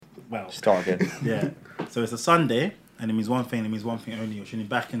well. Start again. Yeah. So it's a Sunday, and it means one thing, only. You're tuning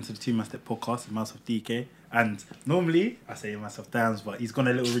back into the 2-Man-Step podcast with myself, DK. And normally, I say myself, Dams, but he's gone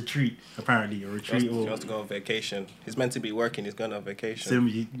a little retreat, apparently. He wants to go on vacation. He's meant to be working, he's going on vacation. So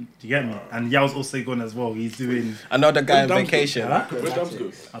you get me? And Yal's also gone as well. He's doing... Another guy on vacation. Huh? Where's Dams go?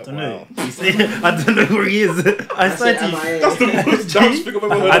 I don't know. I don't know where he is. I swear to you. That's the most Dams thing I've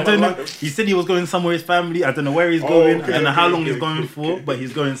ever heard. I don't know. He said he was going somewhere with his family. I don't know where he's going. I don't know how long he's going for, but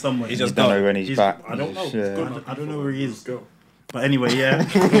he's going somewhere. He's just don't know when he's back. I don't know. Yeah. I don't know where he is. But anyway, yeah.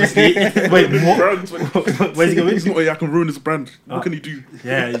 Obviously, wait, what? Where's he going? He's not I can ruin his brand. What can he do?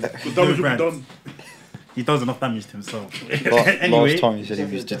 Yeah, The damage will be done. He does enough damage to himself. Last time he said he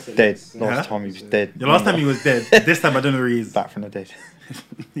was just dead. Last time he was dead. The last time he was dead. This time I don't know where he is. Back from the dead.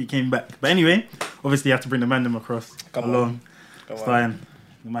 He came back. But anyway, obviously you have to bring the man across. Come on. Stein,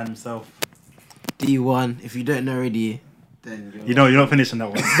 the man himself. D1, if you don't know already, then you're not finishing that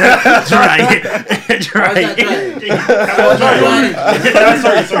one. Try. I'm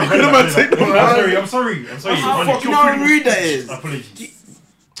sorry. You know how rude that is. Apologies.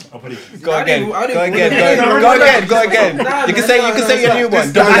 Go again. You can say your new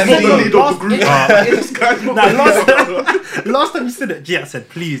one. Last time you said it, I said,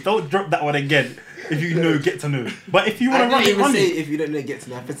 please don't drop that one again. If you know, get to know. But if you want to run it, run it. If you don't know, get to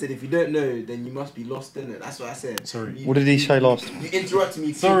know. I said if you don't know, then you must be lost in it. That's what I said. Sorry. What did he say last time? You interrupted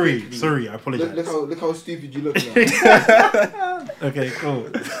me. Sorry. I apologize. Look how stupid you look now. Okay, cool.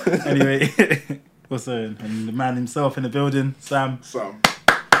 Anyway, what's and the man himself in the building, Sam.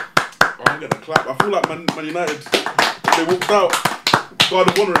 I'm gonna clap. I feel like Man United. They walked out. Guard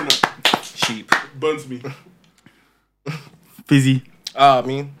of honour in that. Sheep. Burns me. Fizzy.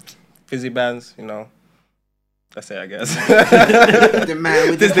 Fizzy bands, you know. That's it, I guess. The man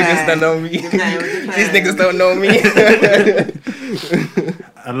with These the niggas plan. don't know me. These niggas don't know me.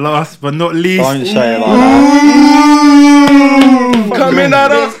 And last but not least, Don't say it like that. Coming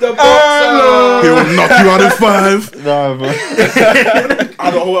out of the boxer. He will knock you out of 5. No, but I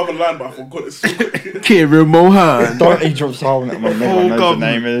had a whole other line, but I forgot it so quick. Kieran Mohan. don't he drops the whole name. Everyone knows the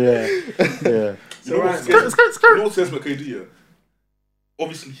name of it. Yeah. You know what says KD, yeah?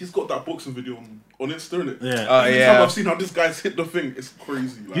 Obviously, he's got that boxing video on Insta, innit? Yeah. Every time I've seen how this guy's hit the thing, it's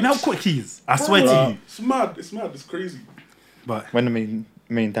crazy. Like, You know how quick he is? I swear to you. It's mad, it's crazy. But When me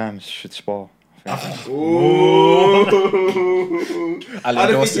and Dams should spar. Oh! I'll I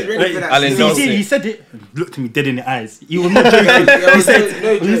don't endorse think it. he's ready for that. I'll endorse he it. said it. Looked at me dead in the eyes. He was not joking. He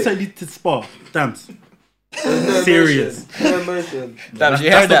said, "You said need to spar." Damn. Serious. No emotion. Damn, you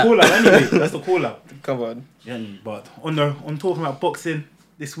That's heard the that? call out. Anyway, that's the call out. Come on. Yeah, but on talking about boxing,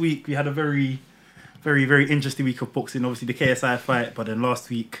 this week we had a very, very, very interesting week of boxing. Obviously the KSI fight, but then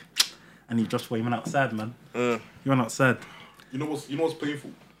last week, and he just went outside, man. He went outside. You know what's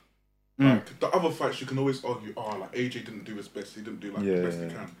painful? Like, the other fights you can always argue, like AJ didn't do his best, he didn't do like the best he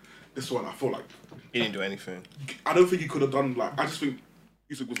can. This one, I feel like He didn't do anything. I don't think he could have done I just think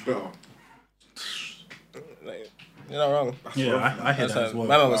Usyk was better. Like, you're not wrong. Yeah, I hear that as well.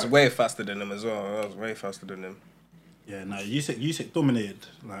 My man was way faster than him as well. I was way faster than him. Yeah, no, Usyk dominated.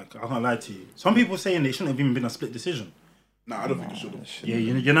 Like, I can't lie to you. Some people saying it shouldn't have even been a split decision. Nah, I don't think it should have. Yeah,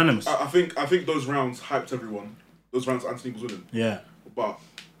 unanimous. I think those rounds hyped everyone. Those rounds Anthony was winning. Yeah. But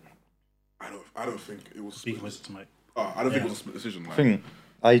I don't think it was. Speaking with tonight. I don't think it was a split decision. I think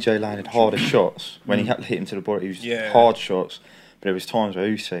AJ landed harder shots when he had to hit into the body. He was hard shots, but there was times where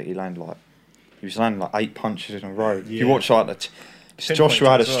Usyk he was landing like 8 punches in a row. Yeah. If you watch like Joshua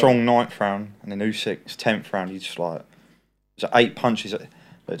had a strong 9th round, and then Usyk's 10th round, he just it was 8 punches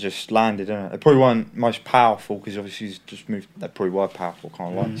that just landed. It probably weren't most powerful because obviously he's just moved. They probably were powerful,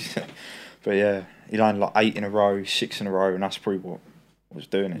 kind of like. But yeah, he landed like 8 in a row, 6 in a row, and that's probably what was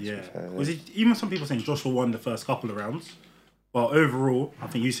doing it. Yeah, even some people saying Joshua won the first couple of rounds, but overall, I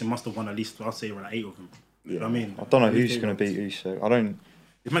think Usyk must have won at least, I'll say, around 8 of them. Yeah. You know what I mean? I don't know who's going to beat Usyk. I don't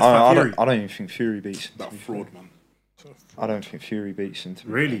even think Fury beats him. That fraud, man. I don't think Fury beats him.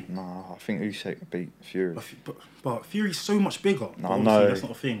 Really? No, I think Usyk beat Fury. But Fury's so much bigger. No, no, that's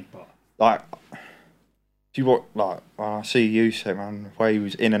not a thing. But like, if you watch, like, when I see Usyk, man, the way he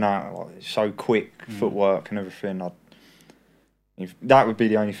was in and out, like, so quick, footwork and everything. That would be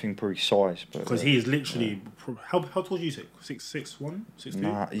the only thing, probably size. Because he is literally how tall is Usyk? 6'1", 6'2"?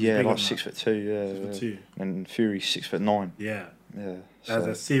 Nah, yeah, like 6'2", yeah. 6'2". And Fury's 6'9". Yeah. Yeah. That's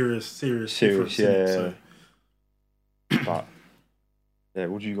a serious difference. Yeah. So. But yeah,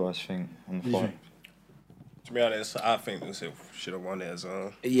 what do you guys think on the fight? To be honest, I think Usyk should have won it as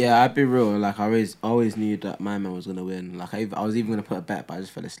well. Yeah, I'd be real. Like, I always knew that my man was gonna win. Like, I was even gonna put a bet, but I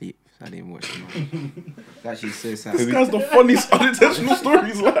just fell asleep. So I didn't even watch the match. It's actually so sad. This guy's the funniest unintentional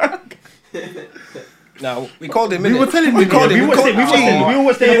stories, like. No, we called him. We were telling we called him. We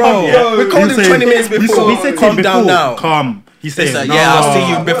always say bro. We called him 20 minutes before. We said calm down now. Calm. He said, "Yeah, I'll see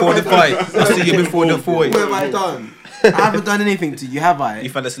you before the fight. I'll see you before the fight." What have I done? I haven't done anything to you, have I? You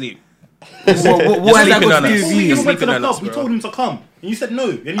fell asleep. What has that got to do with We you? even went to the sleeping on us, club. We bro. told him to come, and you said no,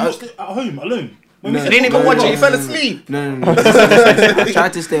 and you watched it at home alone. When we No, said He didn't even come, watch come. it. He fell asleep. No. I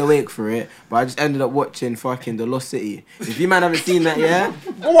tried to stay awake for it, but I just ended up watching fucking The Lost City. If you man haven't seen that yet,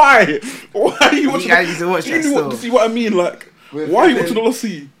 Why? Why are you watching? guys need to watch you that need still. to see what I mean? Like, why are you watching the Lost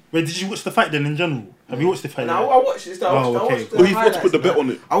Sea? Wait, did you watch the fight then in general? Have you watched the fight? I yet? watched it. I Oh, okay. watched the Or you want to highlights, put the bet man.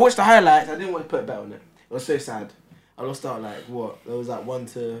 on it? I watched the highlights. I didn't want to put a bet on it. It was so sad. I lost out like what? There was like 1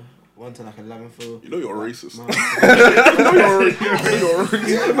 to like 11 for. You know you're a racist. No. You know you're a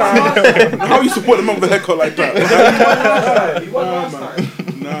racist. How you support the man with a haircut like that? He won last time.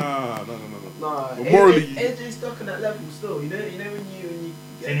 Nah. Nah, But morally- AJ's stuck on that level still. You know when you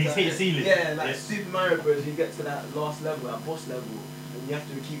get And he to hit that- the ceiling. Yeah, like Yeah. Super Mario Bros. You get to that last level, that boss level, and you have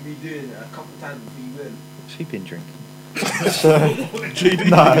to keep redoing it a couple times before you win. What's he been drinking?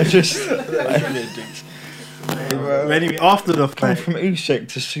 No, just But anyway, after the going fight, from Usyk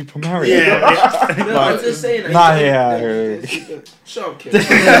to Super Mario. yeah, No, I'm just saying. That Nah, he's- yeah. Shut up, kid.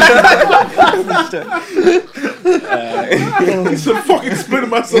 He said, fuck explaining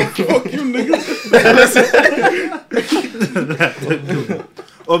myself. Fuck you, nigga.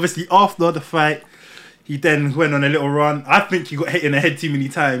 obviously after the fight, he then went on a little run. I think he got hit in the head too many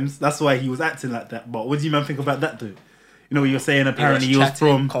times. That's why he was acting like that. But what do you man think about that, though? You know what you're saying? Apparently he was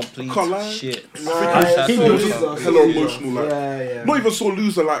from. complete Can't lie. shit. I think he was just Loser, hella loser. emotional. Like, Yeah. not even sore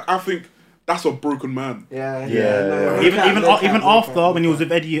loser. Like, I think that's a broken man. Yeah. Yeah. Even after when he was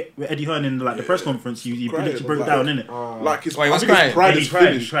with Eddie Hearn in like the press conference, he Cried, literally broke like- down, innit? Like his, Wait, he I was think his crying? pride He is cried, he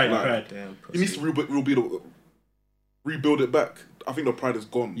finished. cried, he Like, cried. Damn, he needs to rebuild it back. I think the pride is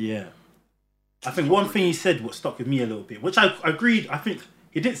gone. Yeah. I think one thing he said what stuck with me a little bit, which I agreed. I think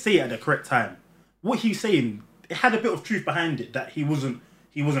he didn't say it at the correct time. What he was saying, it had a bit of truth behind it that he wasn't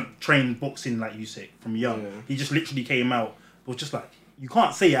trained boxing like you say from young. Yeah. He just literally came out. It was just like you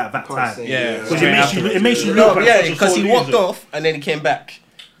can't say it at that time. say it. Yeah, Because it makes you look No, like yeah, such a because he sore walked loser. off and then he came back.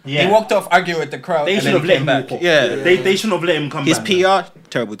 Yeah. He walked off arguing with the crowd. They and should then have he let came him back. walk off. Yeah, They shouldn't have let him come his back. PR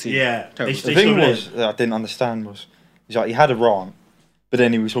terrible team. Yeah. Terrible They The team. thing should've let was that I didn't understand was he's like he had a rant, but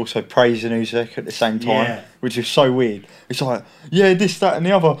then he was also praising Usyk at the same time, Yeah. which is so weird. It's like, yeah, this, that, and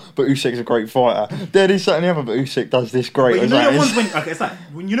the other, but Usyk's a great fighter. Yeah, this, that, and the other, but Usyk does this great. But you It's know like, the ones it's- when it's like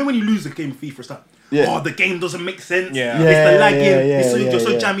when you lose a game of FIFA, it's like Yeah. the game doesn't make sense. Yeah. It's Yeah, the lagging. yeah, You're so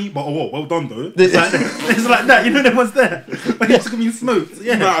yeah. jammy, but well done though. It's like, it's like that. You know that was there. But he's being smoked.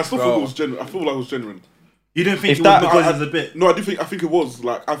 Yeah. Nah, I still Bro. thought it was genuine. I feel like it was genuine. You don't think If it that- was because I- it's a bit. No, I think it was.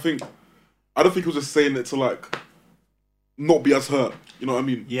 Like, I don't think he was just saying it to like not be as hurt. You know what I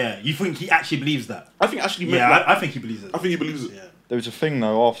mean? Yeah. You think he actually believes that? I think actually meant Yeah, like, I think he believes it. I think he believes it. Yeah. There was a thing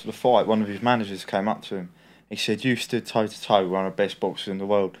though after the fight. One of his managers came up to him. He said, "You stood toe to toe with one of the best boxers in the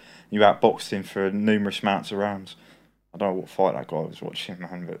world. You outboxed him for numerous amounts of rounds." I don't know what fight that guy was watching,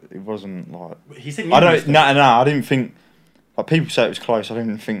 man, but it wasn't like. He said. I numerous don't. No, I didn't think. Like people say it was close. I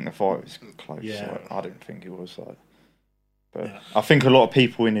didn't think the fight was close. Yeah. Like, I didn't think it was like. But Yeah. I think a lot of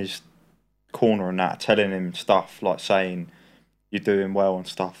people in his corner and that are telling him stuff like saying you're doing well and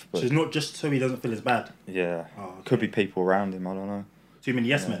stuff. So But it's not just so he doesn't feel as bad. yeah, Oh, okay. could be people around him. I don't know. Too many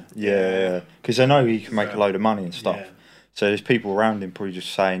yes men. Yeah, because they know he can make a load of money and stuff. Yeah. So there's people around him probably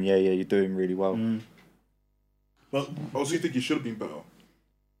just saying, yeah, you're doing really well. Mm. Well, Oh, so you think he should have been better?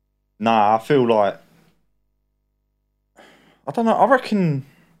 Nah, I feel like I don't know. I reckon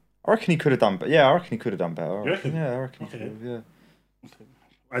he could have done, but yeah, I reckon he could have done better. You reckon? Yeah, I reckon Okay. he could have. Yeah,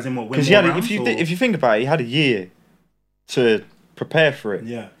 as in what? because he had. If you think about it, he had a year to prepare for it.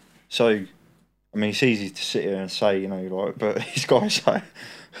 Yeah. So, I mean, it's easy to sit here and say, you know, like, but these guys, like,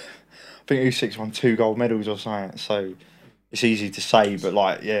 I think Usyk's won 2 gold medals or something. So it's easy to say, but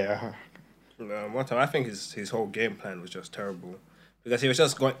like, yeah. One time, I think his whole game plan was just terrible because he was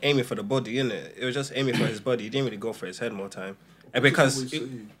just aiming for the body, innit? It was just aiming for his body. He didn't really go for his head more time, and because What do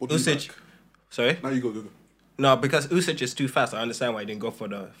you Usyk, like? sorry, Now you go. no, because Usyk is too fast. I understand why he didn't go for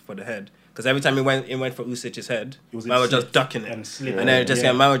the head. Because every time he went for Usyk's head, man was just ducking it, and slip. and then just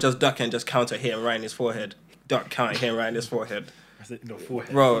Yeah. man would just duck and just counter hit him right in his forehead, duck counter hit him right in his forehead. No,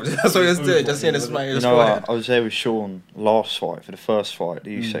 forehead. Bro, that's what he was doing, just hitting his right in You his know forehead. what? I was there with Sean last fight for the first fight,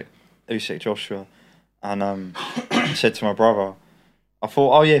 the Usyk Joshua, and I said to my brother, I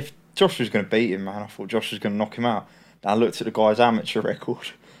thought, oh yeah, if Joshua's going to beat him, man, I thought Joshua's going to knock him out. And I looked at the guy's amateur record,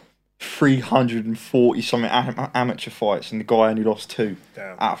 340 something amateur fights, and the guy only lost 2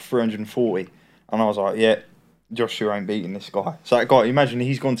 Damn. out of 340, and I was like, yeah, Joshua ain't beating this guy. So that guy, imagine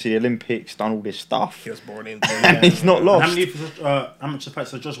he's gone to the Olympics, done all this stuff. He was born in. And he's not lost. How much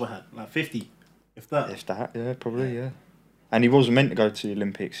fights has Joshua had? Like 50, if that. If that, yeah, probably, yeah. And he wasn't meant to go to the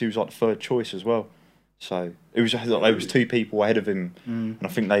Olympics. He was like the third choice as well. So it was like there was 2 people ahead of him, and I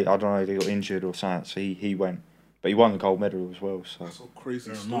think I don't know, they got injured or something. So he went, but he won the gold medal as well. So That's a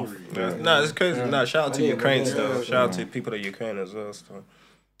crazy story. No, it's crazy. No, shout out to Ukraine still. Shout out to people of Ukraine as well. Still.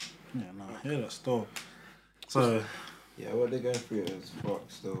 Yeah, no, I hear that still. So Yeah, what they're going through is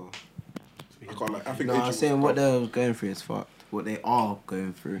fucked still. I think I'm saying what they're going through is fucked. What they are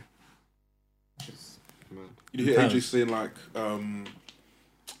going through. You hear AJ saying like,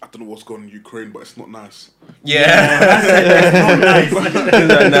 I don't know what's going on in Ukraine, but it's not nice. Yeah, that's not nice. It's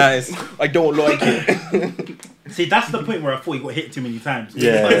not nice. I don't like it. See, that's the point where I thought he got hit too many times.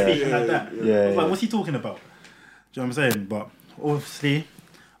 Yeah. Like that. Yeah. I was like, what's he talking about? Do you know what I'm saying? But obviously,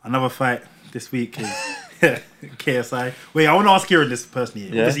 another fight this week is KSI. Wait, I want to ask Kieran this personally.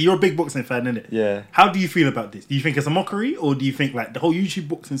 Yeah. Obviously, you're a big boxing fan, innit? yeah, How do you feel about this? Do you think it's a mockery, or do you think like the whole YouTube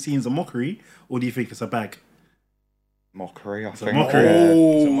boxing scene is a mockery, or do you think it's a bag? mockery. I a think. mockery.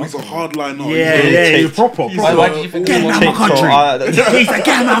 Oh, he's a hard line now. He's proper. Why do you think Get him out of my country. TikTok, He's like,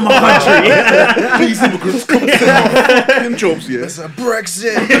 get him out of my country. These immigrants come to our fucking jobs, yeah. It's a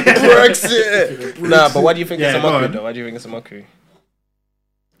Brexit. Nah, but why do you think it's Yeah, a go mockery on. though? Why do you think it's a mockery?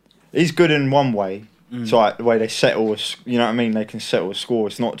 He's good in one way. So like the way they settle, you know what I mean? They can settle a score.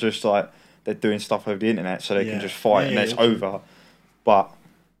 It's not just like they're doing stuff over the internet, so they can just fight and it's over. But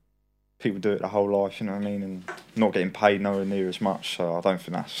people do it their whole life, you know what I mean, and not getting paid nowhere near as much. So I don't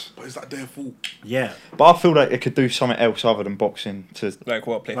think that's. But is that their fault? Yeah. But I feel like they could do something else other than boxing to Like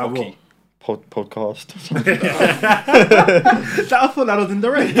what? Play Like hockey? podcast. I thought that was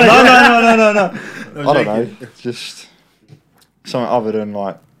indirect. No. I don't know. Just something other than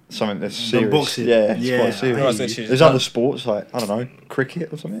like something that's serious. boxing. Yeah, it's Yeah, quite I serious. hate you. There's other sports like I don't know,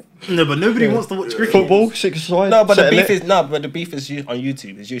 cricket or something. No, but nobody wants to watch cricket. Football, 6-a-side. No, but the settle beef it. is But the beef is on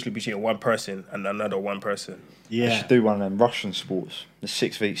YouTube. It's usually between one person and another one person. They Yeah. should do one of them Russian sports, the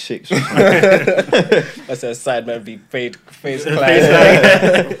 6v6. Or something. That's a side man be face Face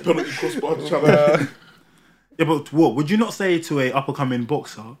class. Penalty crossbar each other. Yeah, but what would you not say to a up and coming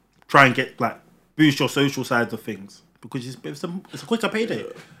boxer? Try and get like boost your social sides of things because it's a quicker payday.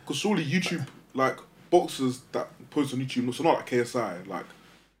 Because surely YouTube, like boxers that post on YouTube, so not like KSI, like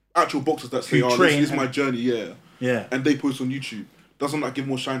actual boxers that say, Who "Oh, this train is my journey," Yeah. and they post on YouTube. Doesn't that give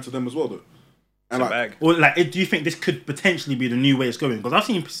more shine to them as well, though? And like, Bag. Or like, do you think this could potentially be the new way it's going? Because I've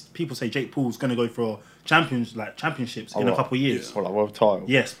seen people say Jake Paul's going to go for championships in a couple of years. Or like world title.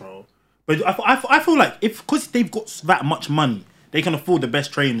 Yes, bro. But I feel like because they've got that much money, they can afford the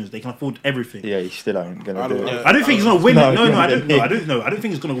best trainers. They can afford everything. Yeah, he still ain't gonna I do don't it. know. I don't think he's gonna win No, it. No, he's I gonna don't get know. I hit. don't know. I don't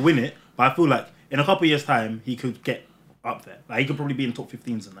think he's gonna win it. But I feel like in a couple of years' time, he could get up there. Like he could probably be in top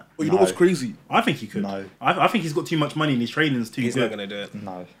 15s and that. but you know what's crazy? I think he could. No. I think he's got too much money and his training's too He's good. not gonna do it.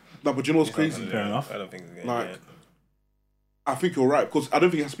 No. No, but you know what's crazy? Fair enough. I don't think he's gonna Like, do it. I think you're right because I don't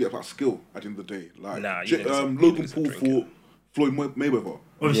think it has to be about skill at the end of the day. Like, Nah, you think it's a- Logan it's a Paul drinking. fought Floyd Mayweather.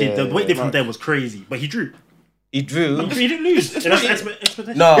 Obviously, Yeah, the weight difference like- there was crazy, but he drew. He drew. He didn't lose. It's And that's not-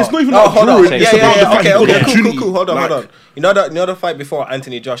 expectation. No, It's not even no, about hold on. drawing, it's Yeah, about the fact okay, you got okay, the cool, opportunity. cool. Hold on. Like- You know the fight before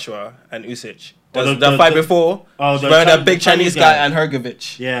Anthony Joshua and Usyk. Oh, The fight the- before. oh, the where the Chi- big Chinese guy and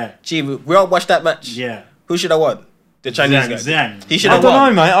Hergovich. Yeah, Gee, we all watched that match. yeah. Who should have won? The Chinese guy. Zhang. He should I have don't know,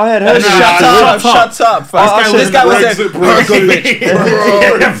 won. mate. I had Nah, heard. Shut up, fam. This guy was Brexit, saying, bro.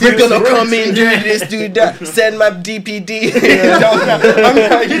 Hergovich, you're gonna come in, do this, do that, send my DPD. I'm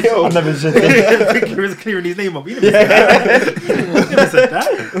like, yo. I never said that. He was clearing his name up. He never said that. He never said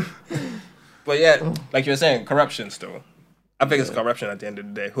that. But yeah, like you were saying, corruption still. I think it's corruption at the end of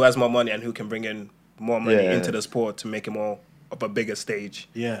the day. Who has more money and who can bring in more money Yeah. into the sport to make it more of a bigger stage.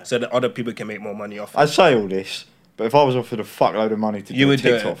 Yeah. So that other people can make more money off I it. say all this, but if I was offered a fuckload of money to You do a would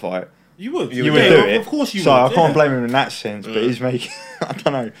do TikTok it. fight, You would. You you would would do do it. Of course you so would. I can't blame him in that sense, but he's making. I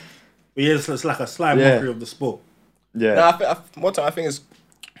don't know. But yeah, it's like a sly Yeah. mockery of the sport. Yeah. No, I think it's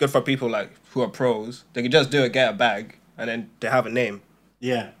good for people like who are pros. They can just do it, get a bag, and then they have a name.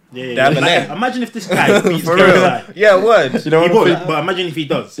 Yeah. They have a Like, name. imagine if this guy beats For KSI. real. Yeah, word. You know He what I would, think? but imagine if he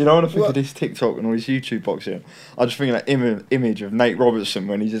does. You know when I think of this TikTok and all this YouTube boxing, I just think of that image of Nate Robertson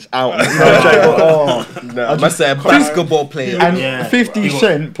when he's just out. You know, Jake, oh. No, I must say a basketball player. And Yeah. 50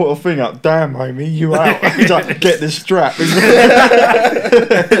 Cent put a thing up, damn homie, you out. He's like, get the strap.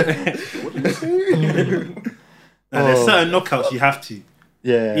 And there's certain knockouts you have to.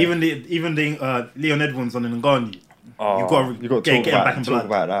 Yeah. Even the Leon Edwards on Ngannou. Oh, You've got to talk get him back in talk blood.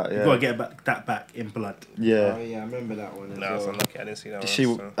 about that. You've Yeah. got to get that back in blood. Yeah. Oh yeah, I remember that one. No, I was unlucky. I didn't see that You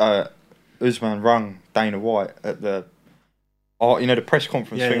one. see, so. Usman rung Dana White at the, the press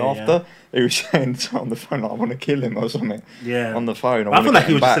conference thing after. He was saying on the phone, like, I want to kill him or something. Yeah. On the phone. I feel like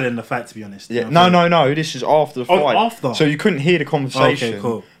he was just selling the fight, to be honest. Yeah. No. This is after the fight. After. So you couldn't hear the conversation. Okay,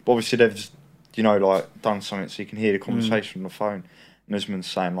 cool. But obviously they've just, like, done something so you can hear the conversation on the phone. And Usman's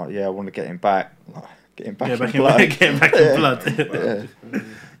saying, like, I want to get him back. Like, get him back in blood. Get him back in blood.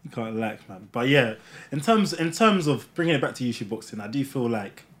 You can't lack, man. But yeah, in terms of bringing it back to YouTube boxing, I do feel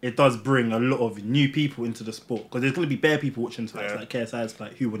like it does bring a lot of new people into the sport, because there's going to be bare people watching fights like KSI's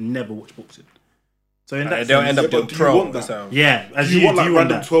fight who would never watch boxing. So in that they'll sense, end up doing pro. Yeah, do you want like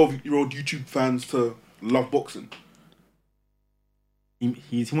random 12-year-old YouTube fans to love boxing?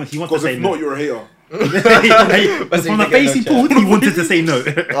 He wants to Because say if no. not, you're a hater. From the face he pulled, he wanted to say no.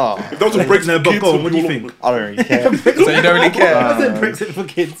 If that was breaks for kids, what do you think? I don't really care. So you don't really care? I said Brexit for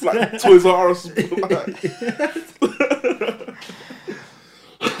kids. Like Toys R Us.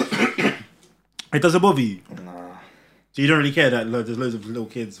 It doesn't bother you? Nah. So you don't really care that there's loads of little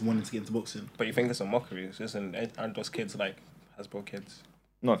kids wanting to get into boxing? But you think it's a mockery? Aren't those kids like Hasbro kids?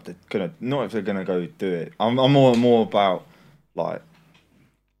 Not if they're gonna go do it. I'm more about like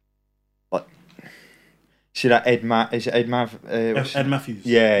see that Ed Matthews? Ed Matthews.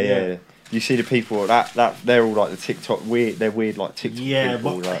 Yeah. You see the people that they're all like the TikTok weird. They're weird like TikTok. Yeah,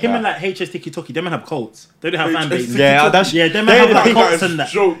 people, but like him that. and like HS Tiki Toki, them men have cults. They don't have fan bases. Yeah, them men have like cults and that.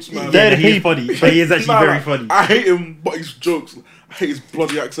 Jokes, man. Yeah, he's funny. But he is actually very funny. I hate him, but his jokes. I hate his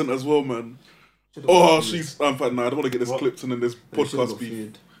bloody accent as well, man. She's. I don't want to get this clipped and then this podcast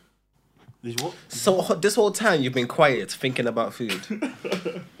beef. What? So this whole time you've been quiet, thinking about food.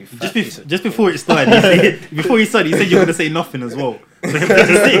 Just before it started, he said you're gonna say nothing as well. So him to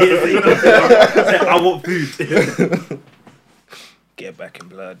say nothing, I want food. Get back in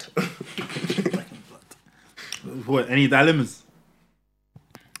blood. What? Any dilemmas?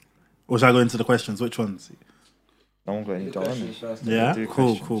 Or shall I go into the questions? Which ones? No one got any dilemmas. Yeah,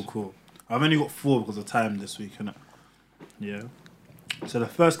 cool. I've only got 4 because of time this week, innit? Yeah. So the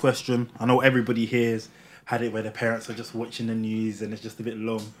first question, I know everybody here's had it where their parents are just watching the news and it's just a bit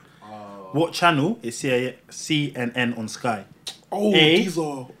long. What channel is CNN on Sky? These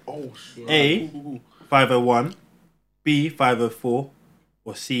are... Oh, shit. A, 501, B, 504,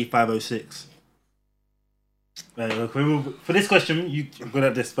 or C, 506? For this question, you got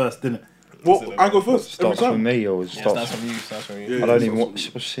at this first, didn't it? What? I go first. Starts from me or starts from you. I don't even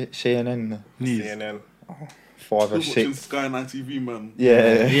watch CNN. News. CNN. 506. Watching Sky 9 TV, man.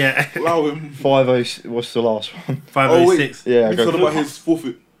 Yeah. Allow him. 50. What's the last one? 506. Yeah. He's talking about his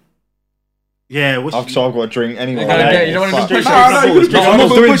forfeit. Yeah, so I've got a drink anyway. You don't want to do push-ups. I'm not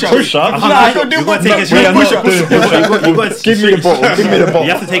doing push-ups. You've got to take it straight. Give me the bottle.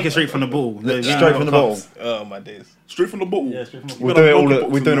 You have to take it straight from the bottle. Straight from the bottle. Oh my days. Straight from the bottle. Yeah, straight from the bottle.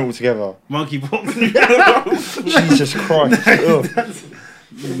 We're doing it all together. Monkey box. Jesus Christ.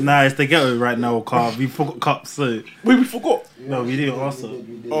 Nah, it's the ghetto right now, Carl. We forgot cups, so... Wait, we forgot? No, we didn't also.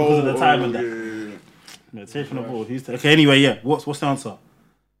 Because of the time and that. Yeah. No, straight from the ball. Okay, anyway, yeah. What's the answer?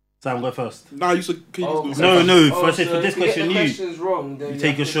 Sam, go first. Nah, you said... No. For this question, you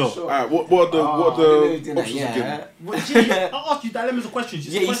take a shot. Alright, what the options again? I asked you dilemmas or questions.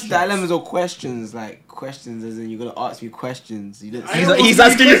 Yeah, you dilemmas or questions, like questions as in you're gonna ask me questions. You didn't. He's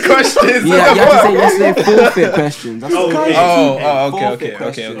asking you questions. Yeah, you have to say forfeit questions. That's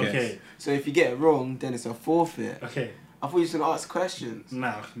Okay. So if you get it wrong, then it's a forfeit. Okay. I thought you were gonna ask questions.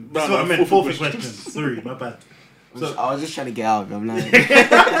 Nah, that's what I meant. Forfeit questions. Sorry, my bad. So I was just trying to get out of it. I'm like,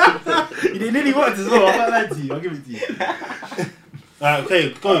 you didn't really want as well. I can't lie to you. I'll give it to you.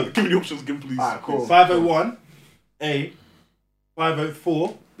 Okay, go. Give me the options again, please. Alright, cool. 501, A,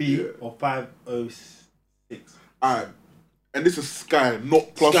 504, B, or 506. Alright. And this is Sky,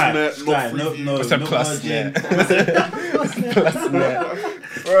 not PlusNet, not Freeview. No, What's a not PlusNet?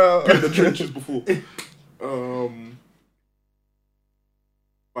 PlusNet. Bro. Been in the trenches before. 50.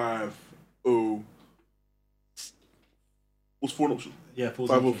 What's 4 an option? Yeah,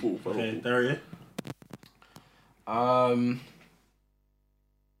 504. Okay, Daria.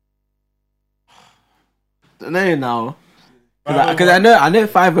 don't know now. Because I know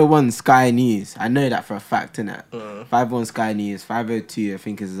 501 Sky News. I know that for a fact, innit? 501 Sky News. 502 I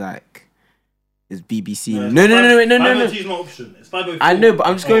think is BBC. No. 502 is not option. It's 504. I know, but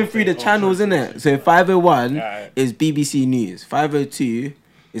I'm just going through the channels, innit? So 501 is BBC News. 502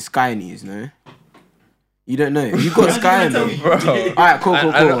 is Sky News, no? You don't know. You got Sky, man. Bro. Alright, cool.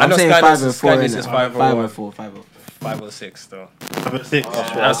 I'm saying 504, innit? 504. 506 though. 506.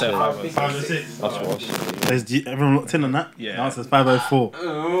 I said 506. 506. That's what I said. Everyone locked in on that? Yeah. The answer's 504.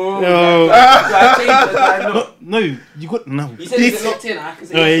 No, you got no. He said it's locked in. I can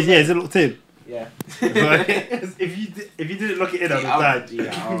say Oh, yeah, is it locked in? Yeah. if you didn't lock it in, I'd have died.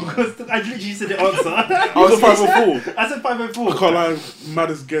 Because I literally said the answer. I was 504. I said 504. I can't lie,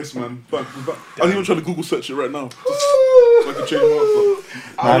 maddest guess, man. I'm even trying to Google search it right now. Just so I can change my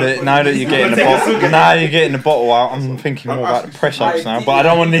answer. Now that you're getting the bottle, now you're getting the bottle out, I'm thinking more about the press ups now. But I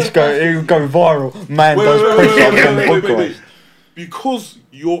don't want this to go viral. Man does press ups on the podcast. Because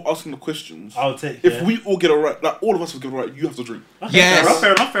you're asking the questions, I'll take. if we all get it right, like all of us will get it right, you have to drink. Yes.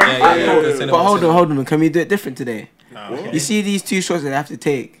 Fair enough. Yeah. But hold on. Can we do it different today? Okay. You see these 2 shots that they have to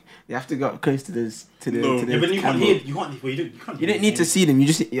take. They have to go close to the. No. Yeah, but you can't camera. hear. You can't. You don't need to see them. You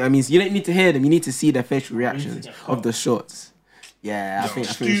just. I mean, you don't need to hear them. You need to see their facial reactions of the shots. Yeah, I think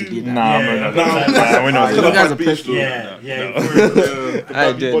we should do that. Nah, we're not. You guys are Beach, pussy. Yeah.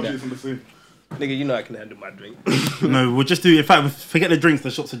 I did budget that. isn't the same. Nigga, you know I can handle my drink. No, we'll just do. In fact, forget the drinks,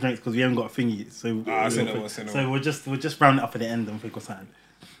 the shots of drinks, because we haven't got a thingy. So say no more. So we'll just round it up at the end and think of something.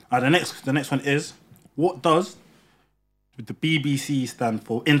 The next one is, what does the BBC stand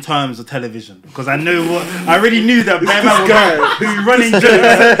for in terms of television? Because I already knew that Bear Man would be running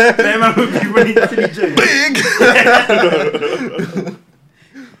jokes. Bear Man would be running silly jokes.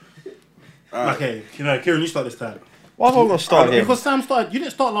 Okay, Kieran, you start this time. Why have I got to start here? Because Sam started. You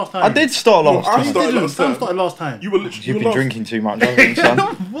didn't start last time. I did start last I time. started last Sam time. started last time. You were literally. You've been drinking too much, haven't you, son?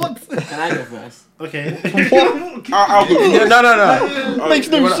 What? Can I go first? Okay. I'll go first. No. Makes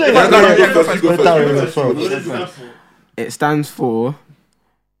no sense. You go first. It stands for.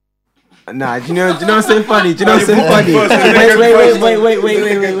 Nah, do you know what's so funny? Wait.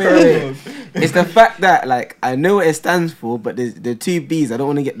 It's the fact that like I know what it stands for, but the 2 B's. I don't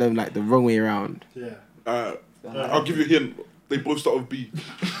want to get them like the wrong way around. Yeah. I'll give you a hint. They both start with B.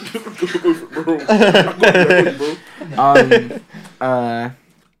 Go for it, bro.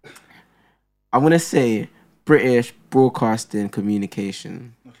 I'm gonna say British Broadcasting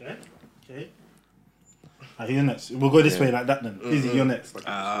Communication. Okay. You're next. We'll go this way like that then. Izzy, you're next.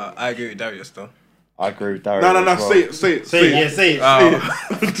 I agree with Darius though. I agree with Darren. No. as well. Say it. Say it.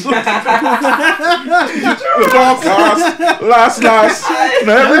 Broadcast, last.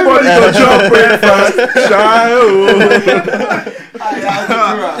 Now everybody go jump in fast.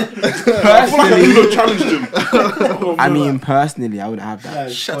 I feel like I could have challenged him. I mean, personally, I wouldn't have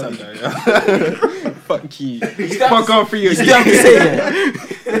that. Shut up, Darius. Fuck you. Fuck off for you. You still have to say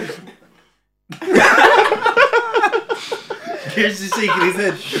that. Kieran's just shaking his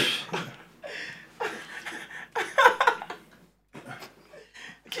head.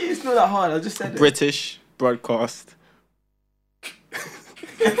 It's not that hard. I just said it. British broadcast.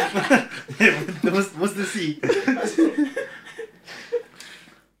 What's the C?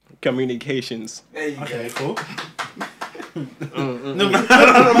 Communications. There you go. Okay, cool. No,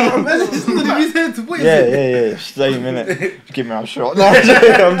 just look at his head. What is it? Yeah. Same minute. Give me a shot. No,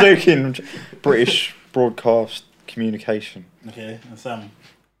 I'm joking. British Broadcast Communication. Okay, and Sam.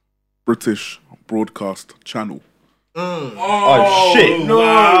 British Broadcast Channel. Oh shit!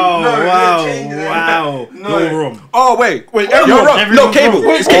 Wow! No. You're wrong. Oh wait, you're everyone's wrong. No, wrong. cable.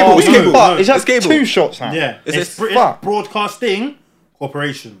 It's cable. It's cable. Fuck, is that It's cable. 2 shots now? Yeah, Is it's this- British fuck? Broadcasting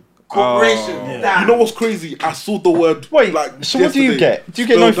Corporation. Corporation. Yeah. You know what's crazy? I saw the word. Wait, like, so what do you yesterday. get? Do you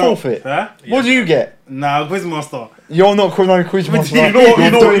get no Spelled out. forfeit? Huh? What do you get? Nah, Quizmaster. You're not no quiz master. You know what?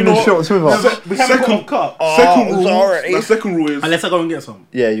 You're doing You know the what? shots with us. We haven't got a cup. Second rule. sorry. The second rule is. Unless I go and get some.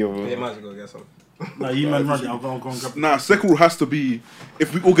 Yeah, you're. Yeah, might as well go get some. No, you man run it. I'll go and grab. Nah, second rule has to be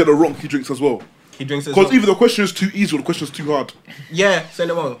if we all get it wrong, he drinks as well. He drinks as Because well. either the question is too easy or the question is too hard. Yeah, send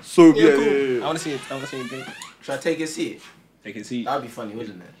them on. So Yeah, yeah, cool. yeah. I want to see it. I want to see him drink. Should I take his seat? Take his seat. That'd be funny,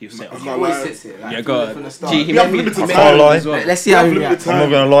 wouldn't it? He was set. I'm He not always lying. sits here. Like, Yeah, from God. the start. Gee, he We have made me. limited he time. made me Lie. as well. Let's see We how have he limited reacts. time. I'm not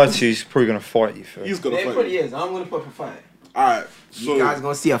gonna lie to you. He's probably gonna fight you for it. He's gonna It probably fight. is. I'm gonna put up a fight. Alright, so You guys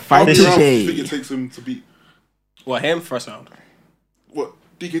gonna see a how fight many rounds do you think today. it takes him to beat? What, him? First round. What?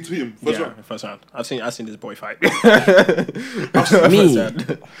 DK to beat him? First Yeah, round? first round. I've seen this boy fight. Me.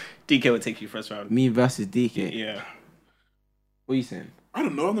 DK would take you first round. Me versus DK. Yeah. What are you saying? I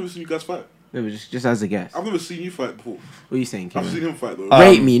don't know. I've never seen you guys fight. No, but just as a guess. I've never seen you fight before. What are you saying, I've Kieran? seen him fight though.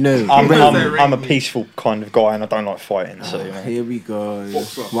 Rate me, no. I'm a peaceful kind of guy and I don't like fighting. So you know. Here we go.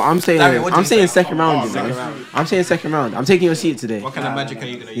 Boxer. Well, I'm saying, Larry, what do I'm you saying say? second round. You Second know? round. I'm saying second round. I'm taking your seat today. What kind of magic are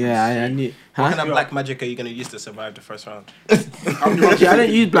you gonna use? Yeah, I knew. What kind Huh? of black magic are you gonna use to survive the first round? Gee, I don't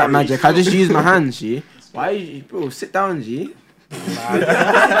use black magic. I just use my hands, G. Why, bro? Sit down, G.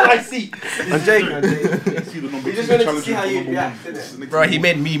 I see. I'm joking. I'm joking. See the number We just two wanted to challenge see him how for you number react, one. innit? Bro, he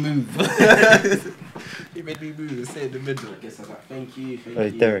made me move. He You made me move. Stay in the middle. I guess I got thank you.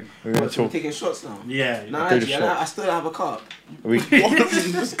 Hey, Derek, we're going to We're talk. taking shots now. Yeah. No, do the actually, shots. I still don't have a cup. We,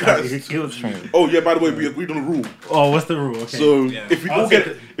 This guy. Oh yeah, by the way, we agreed on a rule. Oh, what's the rule? Okay. So Yeah. if we I'll all take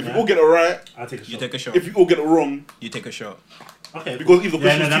get it. if we all get it right, I'll take a shot. You take a shot. if we all get it wrong, You take a shot. Okay. because either Yeah,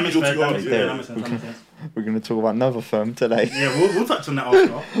 questions that too makes easy or sense. too That hard. makes sense. Yeah. That makes sense. That makes sense. we're going to talk about another firm today. Yeah, we'll touch on that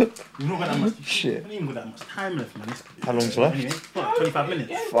after. We've not got that much. Shit. We haven't even got that much time left, man. How long's left? Anyway, what, 25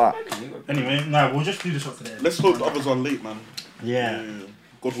 minutes. Fuck. Anyway, no, we'll just do the shots today. Let's hope the others are late, man. Yeah.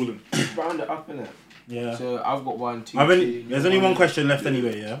 God willing. Round it up, innit? Yeah. So I've got 1, 2, There's only one question left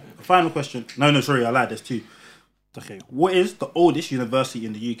anyway, yeah? The final question. No, sorry, I lied. There's two. Okay. What is the oldest university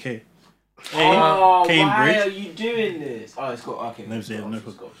in the UK? A. Oh, Cambridge. why are you doing this? Oh, it's got okay. No, let's go, no let's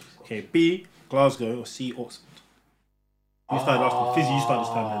problem. go, let's go. Okay. B. Glasgow or C. Oxford? You started last time. Fizzy, you started this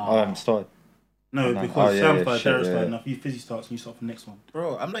time. Then. I haven't started. No, no. because Oh, yeah, Sam yeah, started, shit, Derek yeah. started. Now Fizzy starts and you start for the next one.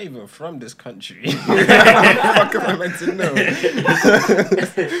 Bro, I'm not even from this country. What the fuck am I meant to know?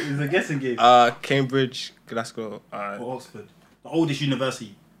 It's a guessing game. Cambridge, Glasgow. Or Oxford. The oldest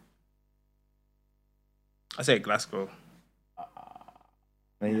university. I say Glasgow.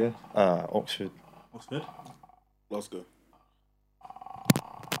 Yeah. Oxford. Oxford. Glasgow.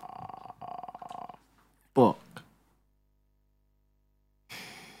 Fuck.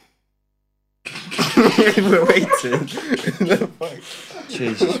 We're waiting.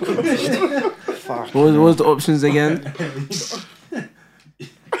 Jesus Christ. Fuck. What was the options again?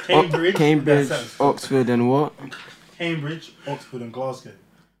 Cambridge. Cambridge, That's- Oxford, and what? Cambridge, Oxford, and Glasgow.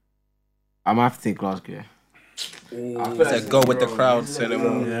 I'm gonna have to take Glasgow. Said go with the crowd. Say them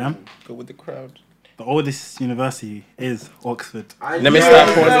all. Yeah. Go with the crowd. The oldest university is Oxford. Let me start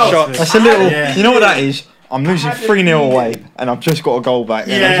pouring the shots. That's a little. Yeah. You know what that is? I'm losing 3-0 away, and I've just got a goal back.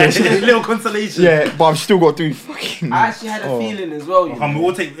 And Yeah, I'm just, a little consolation. yeah, but I've still got to do fucking. I actually had a feeling as well. You We'll know.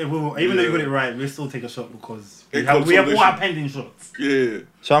 all take, even though you got it right, we'll still take a shot because we It have all consolation. our pending shots. Yeah.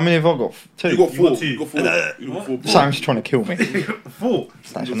 So how many have I got? Two. You got You four. got two. You got four. You got four. Sam's trying to kill me. 4.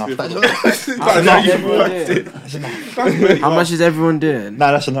 That's enough. That's How much is everyone doing? enough. How much is everyone doing?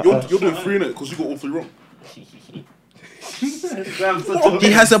 No, that's enough. You're doing 3 in it because you got all 3 wrong.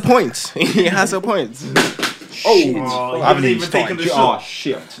 He has a point. He has a point. Oh, I you haven't haven't even even taken the Oh shot.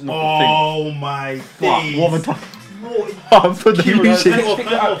 shit! Oh my days. What have I done? I put the music. Turn it off, Click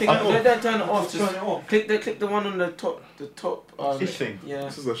turn it it off, up, turn it off. don't turn it off. Just click the one on the top. The top. This thing. Yeah.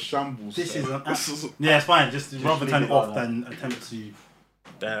 This is a shambles. This is This is yeah, it's fine. Just rather turn it off than attempt to.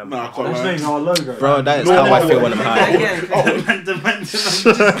 Damn. Nah, I can't lie. our logo. Bro, that is No, how I no, feel no. when I'm high. I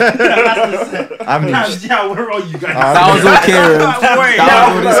haven't even. Yeah, where are you guys? That was all Kieran. That was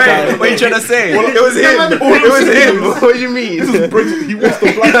all this guy. What are you trying to say? It was him. It was him. What do you mean? He wants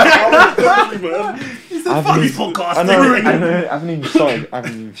the black out. Man. It's a funny podcast. I know. I haven't even started. I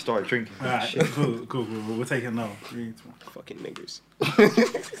haven't even started drinking. Alright, cool. We'll take it now. 3, 2, 1. Fucking niggers.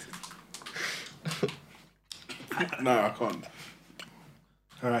 Nah, I can't.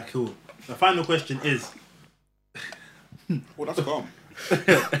 Alright, cool. The final question is. Well, that's calm.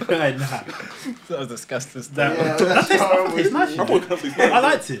 Alright, nah. That was disgusting. That tastes nice. I thought it was I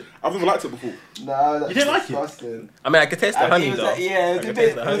liked it. I've never liked it before. Nah, that's You didn't like it? disgusting. I mean, I could taste the honey It was though. like, yeah, it I was a could bit.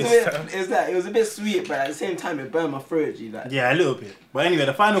 taste It the was a honey. bit. It was a bit sweet, but at the same time, it burned my throat. Like. Yeah, a little bit. But anyway,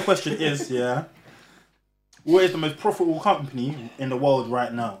 the final question is, what is the most profitable company in the world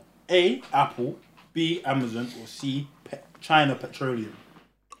right now? A. Apple. B. Amazon. Or C. China Petroleum.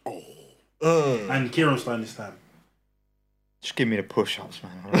 And Kieran's starting this time. Just give me the push-ups,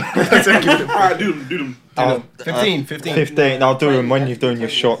 man. Alright, do them. 15. 15. I'll do them when you're doing your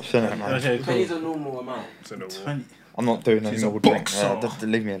shots, innit, man? Okay, cool. 20's a normal amount. 20. I'm not doing any more drink.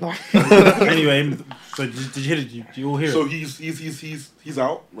 Leave me alone. Anyway, so did you hear it? Did you all hear it? So he's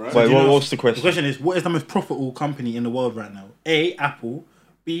out, right? Wait, Do you know- what's the The question? question is, what is the most profitable company in the world right now? A. Apple.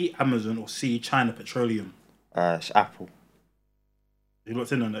 B. Amazon. Or C. China Petroleum. It's Apple. You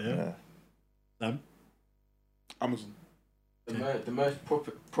looked in on that, yeah? Yeah. Sam? Amazon. The most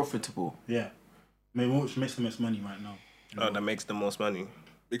profitable. Yeah. I mean, which makes the most money right now? Oh, that makes the most money.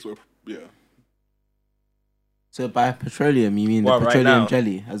 Yeah. So by petroleum, you mean What, the right petroleum now?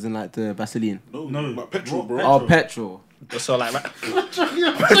 jelly, as in like the Vaseline? No. Like petrol, What? bro. Petrol. Oh, petrol. So like, I'm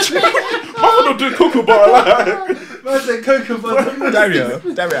not doing cocoa bar. Like. Where's the cocoa butter?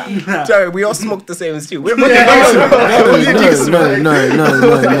 Dario, we all smoke the same as you. We're No.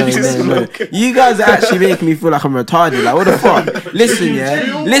 You guys are actually making me feel like I'm retarded. Like, what the fuck? Listen,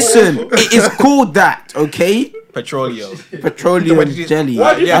 listen. It is called that, okay? Petroleum. Petroleum jelly.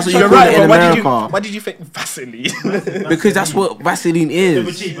 Yeah, That's what you you're call right, it in but America. why did you think Vaseline? Because that's what Vaseline But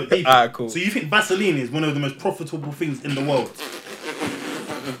is. deeper, deeper. Alright, cool. So you think Vaseline is one of the most profitable things in the world?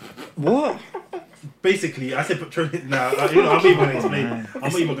 What? basically, I said petroleum. Nah, I'm not even gonna explain. I'm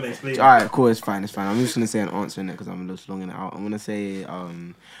not even gonna explain. Alright, cool. It's fine. I'm just gonna say an answer in it because I'm just longing it out. I'm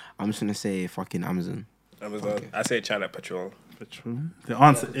just gonna say fucking Amazon. Amazon. I say China petrol. The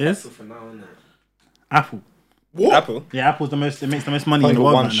answer is Apple. What? Apple. Yeah, Apple's the most. It makes the most money in Only the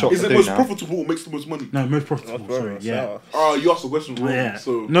world one right shot. now. Is it most profitable or makes the most money? No, most profitable. Sorry, yeah. You asked the question wrong. Yeah.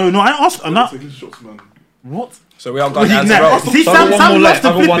 So No, I asked. I'm not. taking shots, man. What? So we all got the answer Nah, wrong. see, So I got Sam one more loves left. to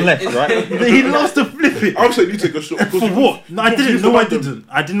I got flip one it. left, right? He loves to flip it. I'm saying you take a shot. For what? No, I didn't. No, I didn't.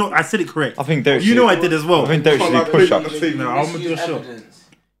 I did not. I said it correct. I think Derek You know I should- did as well. I think Derek should do push-ups. No, I'm gonna do a shot.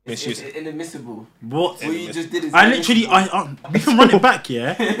 It's It's inadmissible. What? What you just did is I literally, we can run it back,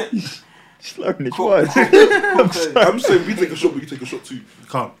 yeah. Slurring his words. I'm saying we take a shot, but you take a shot too.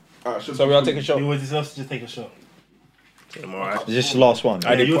 Can't. So we all take a shot. You always just take a shot. I'm alright. Is this the last one?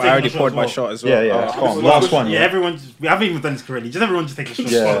 I you're already taking a shot poured as my well. shot as well. Yeah, yeah, it's this is fine. the Last last one, Yeah, yeah. everyone. We haven't even done this correctly. Just everyone just take a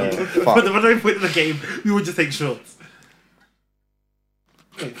shot. Yeah, But fuck. the no point in the game, we would just take shots.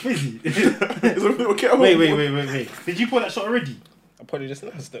 Wait, Fizzy. Wait. Did you pour that shot already? I put it just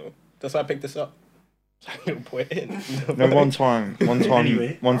now still. That's why I picked this up. I didn't put it in. No, one time,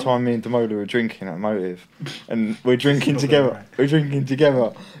 Anyway. me and Demola were drinking at Motive, and we're drinking together. We're drinking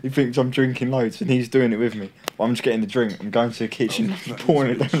together. He thinks I'm drinking loads, and he's doing it with me. But I'm just getting the drink. I'm going to the kitchen,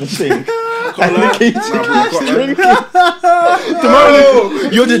 pouring it down the sink, and the keeps drinking.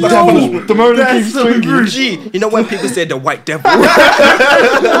 Demola, you're the devil. Demola keeps drinking. Gee, you know when people say the white devil?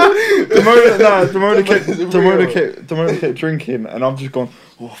 Demola kept drinking, and I've just gone,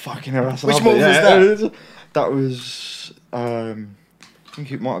 oh fucking hell, that's Which another. move was that? That was I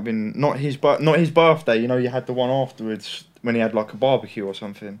think it might have been not his birthday. You know, you had the one afterwards when he had like a barbecue or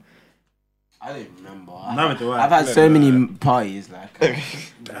something. I don't remember. Neither do I. I've had so many parties. Like,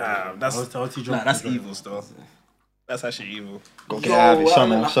 Damn, that's I was too drunk. that's evil still. That's actually evil. Got to get out of his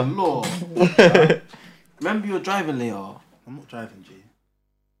son or something. law. Remember you were driving later. I'm not driving, G.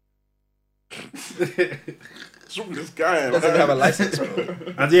 What's wrong with this guy? Doesn't have a license,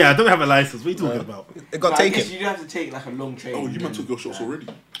 bro. Yeah, I don't have a license. What are you talking about? It got I guess taken. you do have to take like a long train. Oh, you man took your shots already.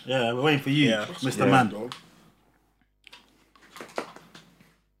 Yeah, we're waiting for you, Yeah. Mr. Man. Dog.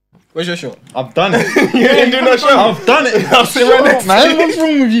 Where's your shot? I've done it. You didn't do no shot. I've done it. Shut up, man. What's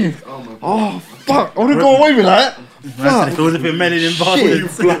wrong with you? Oh fuck! I want to go away with that. Man, if it was a bit men in You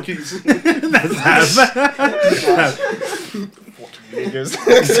bastards. blackies. That's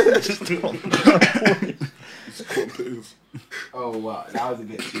Oh wow, that was a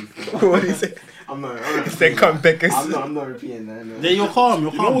bit too far. What do you say? I'm not. Say come back. I'm not repeating that. No. Yeah, you're calm.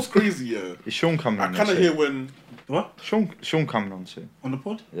 You're You know calm. what's crazy? Yeah, Is Sean coming I on? kind of this hear when What? Sean coming on soon. On the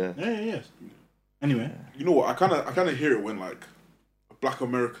pod? Yeah. Yeah. Anyway. you know what I kind of hear it when like Black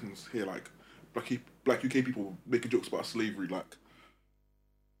Americans hear like black UK people making jokes about slavery. Like,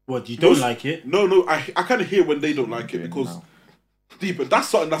 What, you don't Most- like it? no, I kind of hear when they don't like it because deeper. That's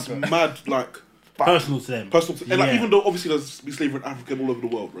something that's mad. Like. Personal to them. And like, even though obviously there's been slavery in Africa and all over the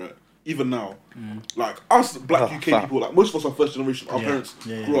world, right? Even now, like us black UK people, like most of us are first generation. Our parents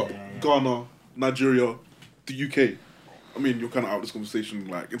grew up Ghana, Nigeria, the UK. I mean, you're kind of out of this conversation,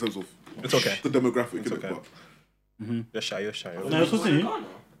 like in terms of It's okay. the demographic. It's innit? okay. But, You're shy. No, it's continue.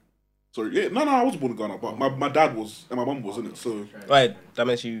 sorry, yeah, no, I wasn't born in Ghana, but my dad was and my mum was, innit? So Right, that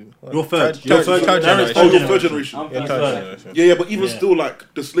means you. what? You're third. Third You're third generation. oh, you're third generation. I'm You're third. third generation. Yeah, but even Yeah. still,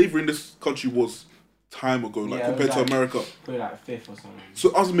 like the slavery in this country was time ago, like Yeah, it compared was to like- America. Probably like fifth or something.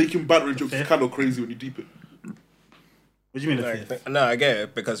 So us making bantering jokes is Fifth? kind of crazy when you deep it. What do you mean the Like, fifth? no, I get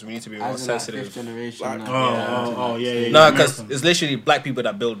it because we need to be more As in like sensitive. fifth generation. Like- now. Yeah. No, because American. it's literally black people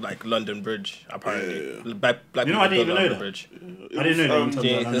that build like London Bridge. Apparently, Yeah. black You know, people I didn't build even know London that. Bridge. I didn't know that.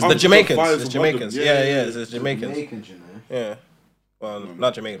 Yeah, London. it's I'm the the Jamaicans. fires It's of Jamaicans. London. Yeah, it's Jamaicans. Jamaicans, you know. Yeah. Well,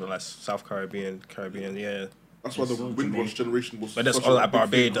 not Jamaican, but like South Caribbean. Yeah. That's why the It's all Windrush generation was. But that's such all a like big thing.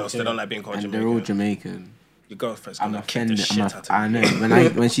 Barbados. They don't like being called And they're all Jamaican. Jamaican. Your girlfriend's I'm gonna kick the offended. shit out I of know. you.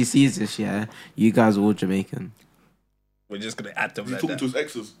 When she sees this, yeah, you guys are all Jamaican. We're just gonna act them He's like talking to that.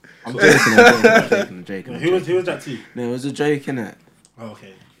 his exes. I'm joking. Who was that to you? No, it was a joke, innit? Oh,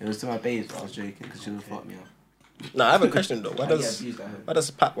 okay. It was to my babes, but I was joking because she would fuck me up. No, I have a question though. Why I get does abused at home.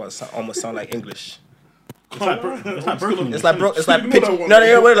 Patois almost sound like English? It's like broken. It's like You know pigeon. that one, No,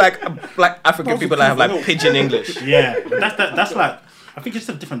 right? we're like African people that have like pigeon English. Yeah, but that's like, I think it's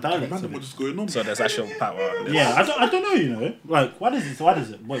just a different dialect. Man, of what's it. just going on? So there's actual patois. in this. Yeah, I don't know, you know. Like, what is it? What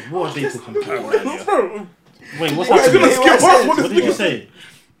are they talking about? Bro, Wait, what's why is it happening? a skip? What What is did you this? say?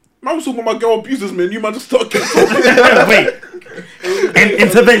 Man was talking about my girl abuses me, and you man just start getting Wait.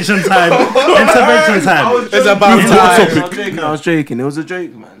 Intervention time. Intervention time. It's about time. I was joking. It was a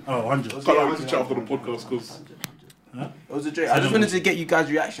joke, man. Oh, 100. Can't have to chat after the podcast because It was a joke. I just wanted to get you guys'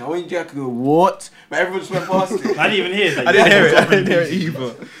 reaction. I wanted you to go, what? But everyone just went past it. I didn't even hear it. I didn't hear it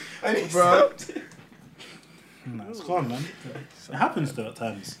either. Bro. Nah, it's calm, man. It happens though at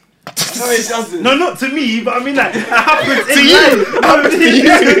times. No, it doesn't. No, not to me, but I mean like it happens To you. Happens to you.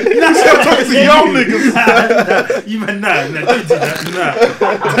 That's talking to young niggas. You man, nah, don't do that.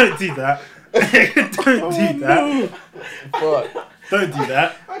 Nah, don't do that. Don't do that. What? Don't do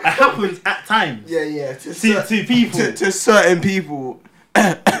that. It happens at times. Yeah. To people. To certain people.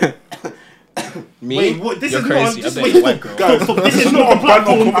 Me? Wait, what? This You're is crazy. not. I bet you're white girl. Guys, This is not the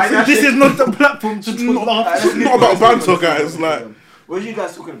platform. banter. This is not the platform to talk about. It's not about banter, guys. Like, What are you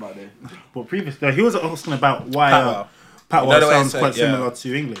guys talking about then? But previously, he was asking about why Patois. Patois You know the way sounds it's said, quite yeah. similar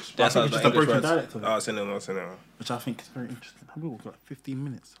to English. But I That's think it's just a broken dialect of it, Oh, cinema. which I think is very interesting. How we got like 15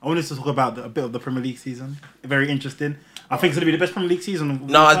 minutes. I wanted to talk about a bit of the Premier League season. Very interesting. I think it's going to be the best Premier League season. of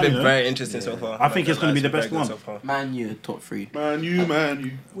No, all it's time, been you know? very interesting so far. I think it's gonna be the Very best good one. so far. Man, you top 3. man, you.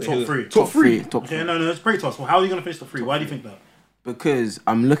 Top three. Top three. Top 3. Okay, no, it's great to us. Well, how are you going to finish the three? Why do you think that? Because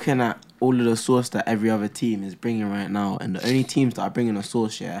I'm looking at all of the sauce that every other team is bringing right now, and the only teams that are bringing a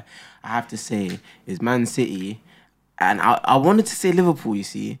sauce, yeah, I have to say, is Man City. And I wanted to say Liverpool, you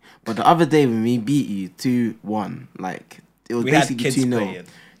see, but the other day when we beat you 2-1, like, it was We had basically kids 2-0. playing.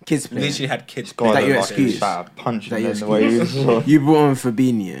 Kids We playing. literally had kids. Is that your like excuse? punching Is that your in the way he was. You brought on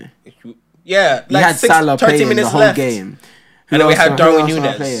Fabinho. Yeah, You like had 30 Salah playing the minutes whole left. game. And then we had Who Darwin else am I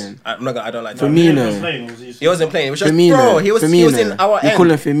Nunes. playing? I don't like Firmino. He wasn't playing. It was just Firmino. bro. He was in our You end. call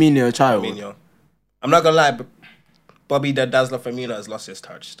him Firmino a child? Firmino. I'm not gonna lie, but Bobby the Dazzler Firmino has lost his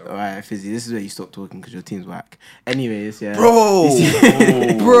touch. Though. Alright, Fizzy, this is where you stop talking because your team's whack. Anyways, yeah. Bro,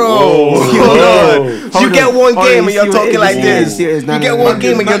 Whoa. you get one Hold on, game you and you're see what it talking is, like you see what it this. is, see what it is. No, You no, get no, one no,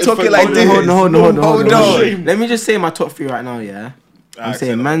 game no. and you're talking like this. Hold on. Hold on. Let me just say my top 3 right now, yeah? I'm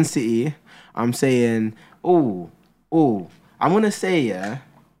saying Alright, Man City. I'm saying, I'm going to say, yeah,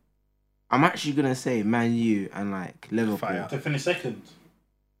 I'm actually going to say Man U and like Liverpool. Fire. To finish second.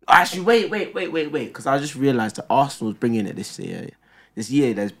 Actually, wait, because I just realised that Arsenal's bringing it this year. This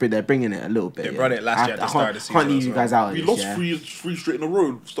year, they're bringing it a little bit. They brought it last year at the start of the season Can't leave as you well. guys out of We this, lost yeah? three straight in a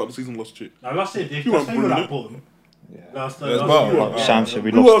row. Start of the season, lost shit. Now, last year, they You weren't were like brilliant. bottom. Last As last well. year. Like Sam said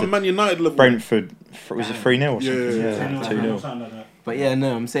we We lost were to Man United level. Brentford. Was it 3-0 or something? Yeah. 2-0. Something like that. But yeah,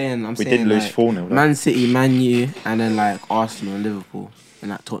 no, I'm saying We did lose like, 4-0. though. Man City, Man U, and then like Arsenal and Liverpool,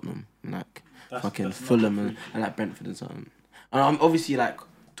 and like Tottenham, and like fucking that's not Fulham, top and like Brentford and something. And I'm obviously like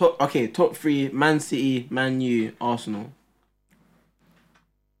top 3: Man City, Man U, Arsenal.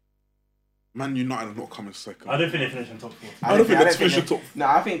 Man United are not coming second. I don't think they finished in top 4. I don't think that's finishing top No,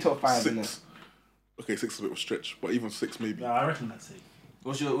 I think top 5. Isn't it? 6. Okay, 6 is a bit of a stretch, but even 6 maybe. Yeah, I reckon that's it.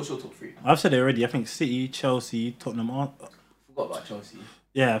 What's your top 3? I've said it already. I think City, Chelsea, Tottenham. Forgot about Chelsea.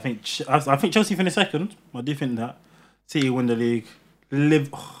 Yeah, I think Chelsea finished second. I do think that City win the league.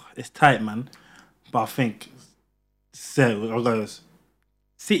 It's tight, man. But I think I'll go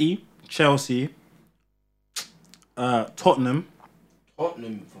City, Chelsea, Tottenham.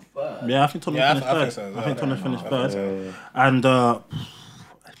 Tottenham for 3rd. Yeah, I think Tottenham Yeah, finished I think third. so as I well. think Tottenham finished I third. think And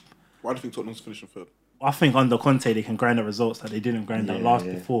Why do you think Tottenham's finishing third? I think under Conte they can grind the results that they didn't grind that last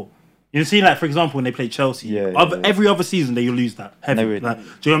yeah. before. You see, like for example, when they played Chelsea, Yeah. every other season they lose that heavy. They would. Like, do you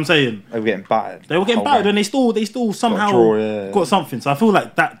know what I'm saying? They were getting battered. They were getting Whole battered, game. and they still somehow draw, yeah. got something. So I feel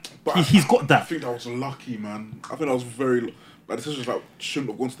like that But he's got I that. think that was lucky, man. I think that was very. Like decisions that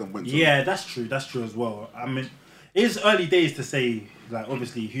shouldn't have gone to them went to them. Yeah, that's true. That's true as well. I mean, it's early days to say like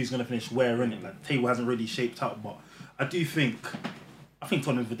obviously who's gonna finish where in it. Like the table hasn't really shaped up, but I think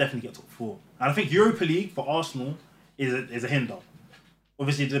Tottenham will definitely get top 4, and I think Europa League for Arsenal is a hinder.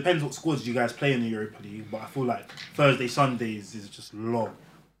 Obviously, it depends what squads you guys play in the Europa League, but I feel like Thursday, Sundays is just long.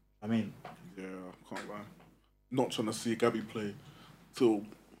 I mean, Yeah, I can't lie. Not trying to see Gabby play till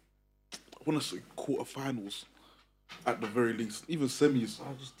I want to say quarterfinals at the very least, even semis.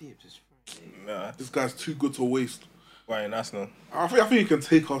 I just did. Nah, This guy's too good to waste. why in Arsenal? I think he can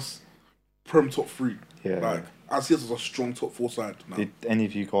take us Prem top 3. Yeah. Like I see us as a strong top 4 side now. Did any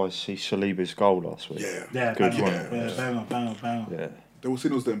of you guys see Saliba's goal last week? Yeah. Good bang one. on, bang on. Yeah. They were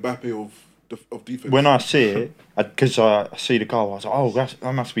saying it was the Mbappe of defense. When I see it, because I see the goal, I was like, oh,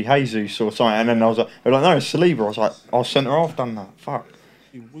 that must be Jesus or something. And then I was like, no, it's Saliba. I was like, oh, centre half done that. Fuck.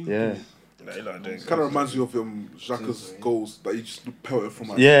 Yeah. It kind of reminds you of Xhaka's goals that he just pelted from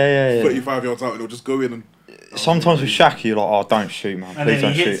like Yeah. 35 yards out and he'll just go in and. Sometimes with Shaq, you're like, oh, don't shoot, man. And Please then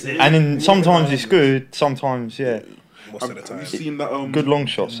don't he hits shoot. it. And then sometimes it's good. Sometimes, yeah. Most of the time. Have you seen that? Good long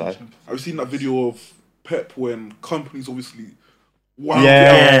shots, though. Have you seen that video of Pep when companies obviously? Wow.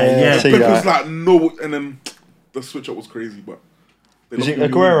 Yeah. Yeah. See Pep was that. like no, and then the switch up was crazy, but Was it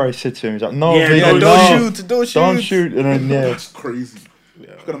Aguero said to him, he's like, no, Yeah, Vigo, don't shoot. don't shoot. And then, yeah. That's crazy.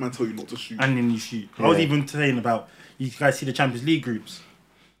 How can a man tell you not to shoot? And then you shoot. Yeah. I was even saying about, you guys see the Champions League groups?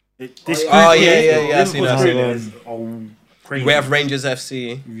 This group yeah, here, yeah, I see that, I see that. is crazy. We have Rangers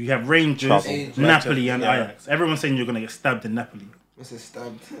FC. You have Rangers, Trouble. Napoli, and Yeah. Ajax. Everyone's saying you're gonna get stabbed in Napoli. What's a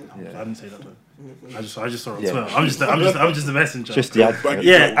stabbed? I didn't say that though. I just saw it on Yeah. Twitter. I'm just a messenger. Just the advert.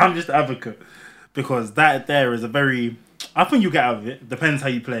 Yeah, I'm just the advocate because that there is a very. I think you get out of it. Depends how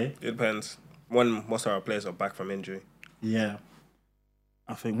you play. It depends. Most of our players are back from injury. Yeah,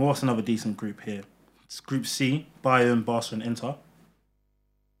 I think. What's another decent group here? It's Group C: Bayern, Barca, and Inter.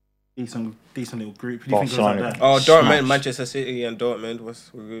 Decent little group. Who do you think goes like Barcelona. that? Oh, Smash. Dortmund, Manchester City, and Dortmund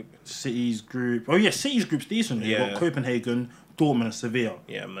was good. City's group. Oh yeah, City's group's decent. You've got Yeah. Copenhagen, Dortmund, and Sevilla.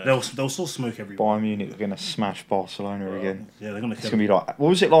 Yeah, man. They'll still smoke everyone. Bayern Munich are going to smash Barcelona again. Yeah, they're gonna It's kill. going to be like, what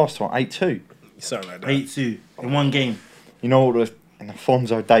was it last time? 8-2? Something like that. 8-2 in one game. You know what? And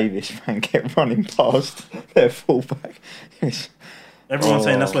Alfonso Davis, man, kept running past their fullback. Everyone's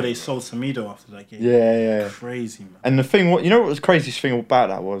saying that's Oh. why they sold Samido after that game. Yeah. Crazy, man. And the thing, you know what was the craziest thing about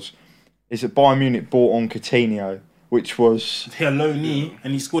that was, is that Bayern Munich bought on Coutinho, which was, He had low knee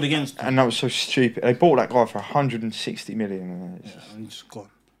and he scored against them. and that was so stupid. They bought that guy for 160 million. And it's And he's gone.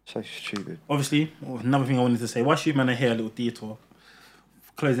 so stupid. Obviously, another thing I wanted to say, why should man here a little detour?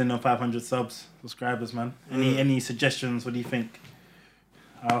 Closing on 500 subscribers, man. Any suggestions? What do you think?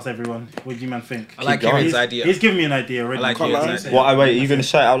 I asked everyone. What do you man think? I like Keep going. Kieran's idea. He's giving me an idea already. I like Can't Kieran's lie. idea. What? Wait, are you going to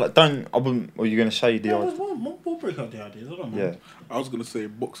say it out loud? Don't, I wouldn't, or are you going to say the idea? We'll break out the ideas. I don't know. Yeah. I was gonna say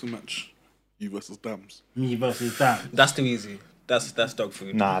boxing match, you versus Dams. Me versus Dan. That's too easy. That's dog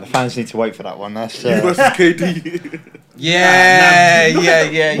food. Nah, the fans need to wait for that one. That's You versus KD. Yeah, Nah,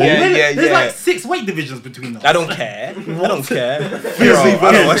 yeah. There's like 6 weight divisions between us. I don't care. I don't care. Fiercely Bro,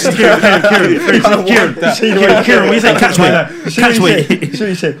 I don't watch Kieran, what you saying? Catch weight. Catch weight. So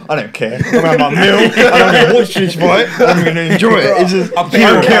he said, I don't care. I'm going to have my meal. I'm going to watch this fight. I'm going to enjoy it. He says, I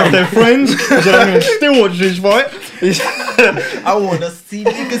don't care if they're friends. He said, I'm going to still watch this fight. He said, I want to see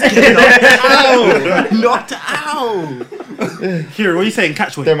niggas get knocked out. Kieran, what you saying?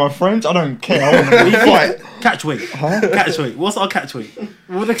 Catch weight. they're my friends. I don't care. I want to fight. Catch weight. Catch weight. What's our catch weight?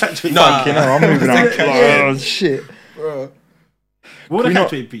 What the catch weight? Nah. You know, I'm moving on. Oh, shit. Bro. What would we the not-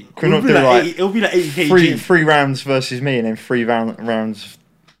 catch weight be? can we not It'll be do like like 80, it'll be like 80 kg. Three rounds versus me and then 3 rounds,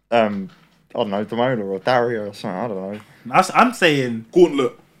 I don't know, Demola or Dario or something. I don't know. I'm saying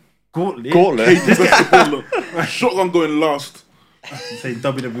Gauntlet. Gauntlet. Gauntlet. KD versus Gauntlet. Shotgun going last. I'm saying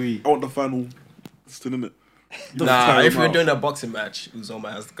WWE. I want the final. Still in it. Nah, if him we're out. doing a boxing match,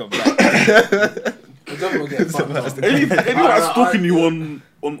 Uzoma has to come back. Anyone that's stalking you on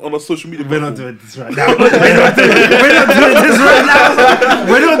a social media We're not platform. doing this right now. We're not doing this right now.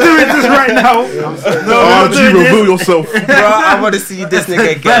 We're not doing this right now. No, How we're do not you doing reveal this. yourself? Bro, I want to see this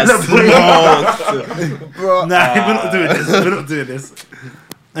nigga get smoked. Bro, Nah, we're not doing this. We're not doing this.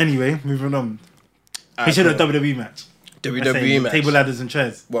 Anyway, moving on. We should have a WWE match. WWE match. Table ladders and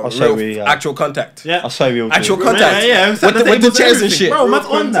chairs. What, I'll say real we, actual contact. Yeah. I'll say we all do. Actual it. contact. Yeah. With the chairs and shit. Bro, man's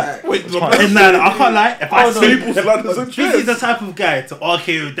on that. Wait, And nah, I can't lie. If I see tables, ladders, and this is chairs. the type of guy to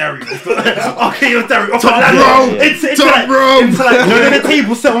RKO Dario. RKO Dario. Top bro. Into like the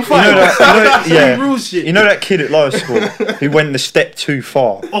table set on fire. Yeah. Rules shit. You know that kid at lower school who went the step too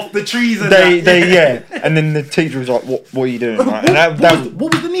far? Off the trees and Yeah. And then the teacher was like, what are you doing? Right? And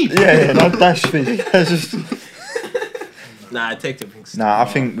what was the need? that's physics. That's just... Nah, take the things. Nah, I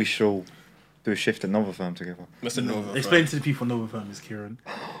think we should all do a shift at Nova Firm together. Mr. Nova. Explain to the people Nova Firm is, Kieran.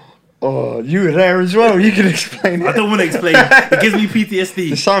 Oh, you were there as well. You can explain I it. don't want to explain. It gives me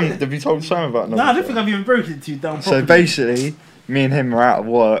PTSD. Have you told Sam about Nova Nah, I don't Firm? think I've even broken it to you down So properly. basically, me and him were out of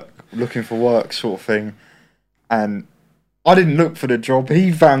work, looking for work sort of thing, and I didn't look for the job.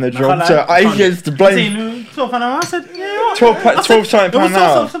 He found the job, so he gets to blame. 12 an hour. I said, yeah. 12 something pound an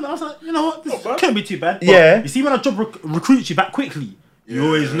hour. I was like, you know what? This can't be too bad. But Yeah. You see, when a job recruits you back quickly, you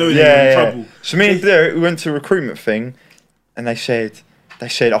always know that you're Yeah, in yeah. trouble. So me and Derek, we went to a recruitment thing, and they said, I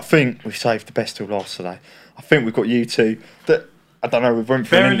think we've saved the best till last today. I think we've got you two. That I don't know. We went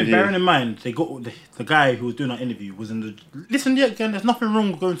for an interview. Bearing in mind, they got the guy who was doing our interview was in the. Listen, yeah, again, there's nothing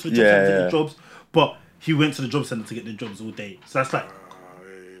wrong with going to the job centre to get the jobs, but he went to the job centre to get the jobs all day. So that's like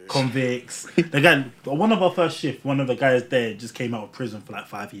convicts. The guy, one of our first shift, one of the guys there just came out of prison for like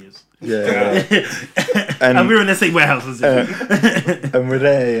 5 years. Yeah. And we were in the same warehouse as him. And we're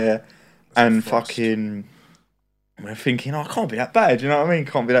there, yeah. And fucking, we're thinking, oh, it can't be that bad. You know what I mean?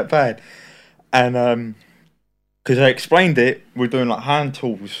 Can't be that bad. And Because they explained it, we're doing like hand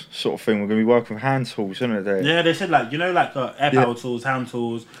tools sort of thing. We're going to be working with hand tools, isn't it? Yeah, they said like, air power tools, hand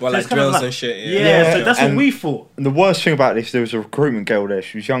tools. Well, so like drills and shit. Yeah, so that's what we thought. And the worst thing about this, there was a recruitment girl there.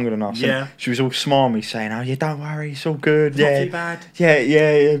 She was younger than us. Yeah. She was all smarmy saying, "Oh, yeah, don't worry, it's all good. It's yeah, not too bad.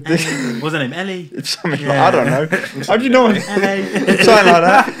 Yeah. What's her name? Ellie? It's something like, I don't know. How do you know? Ellie. Something like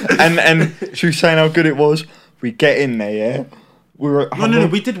that. And she was saying how good it was. We get in there, yeah. No.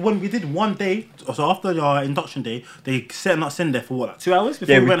 We did one day. So after our induction day, they set us in there for what, like 2 hours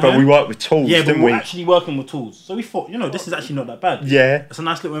before we went home. But we worked with tools. Yeah, but didn't we we were actually working with tools. So we thought, this is actually not that bad. Yeah. It's a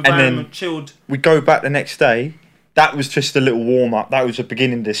nice little environment, chilled. We go back the next day. That was just a little warm up. That was the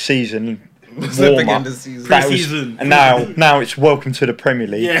beginning of the season. Warm up. Pre-season. And now it's welcome to the Premier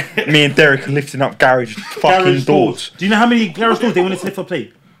League. Yeah. Me and Derek are lifting up garage fucking doors. Do you know how many garage doors they wanted to lift for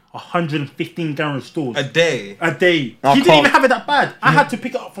play? 115 garage stores. A day. He didn't even have it that bad. I had to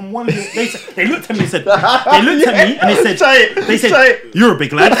pick it up from one. They looked at me and said, they said, "You're a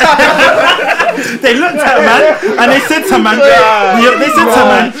big lad." They looked at man and they said to man,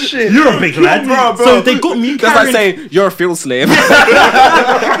 "You're a big lad." Bro. So they got me. That's like saying you're a field slave. They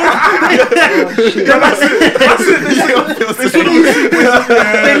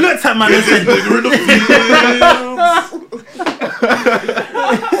looked at man and said,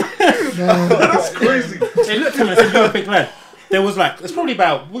 That's crazy. They looked at me and said, "You're a big lad." There was like, it's probably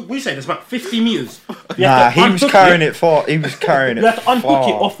about, we say it's about 50 meters. He was carrying it far. He was carrying it. You have to unhook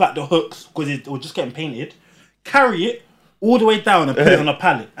it off like the hooks because it was just getting painted. Carry it all the way down and put it on a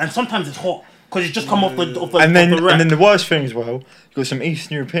pallet. And sometimes it's hot because it's just come off the rack. And then the worst thing as well, you've got some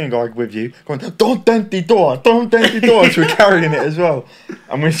Eastern European guy with you going, "Don't dent the door, don't dent the door." So we're carrying it as well.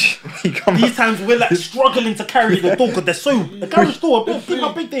 And these times we're like struggling to carry the door because they're so, the garage door, look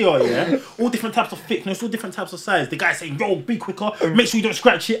how big they are, yeah? All different types of thickness, all different types of size. The guy's saying, "Yo, be quicker, make sure you don't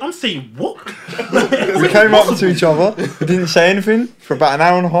scratch it." I'm saying, what? We came up to each other, we didn't say anything for about an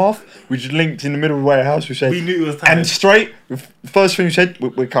hour and a half. We just linked in the middle of the warehouse. We said, we knew it was time. And straight, the first thing we said,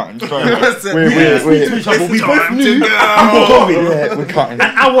 we're cutting. Straight. We both knew. Yeah, we're cutting.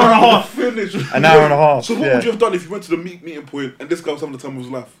 An hour and a half. An hour and a half. So what would you have done if you went to the meeting point and this guy was having the time of his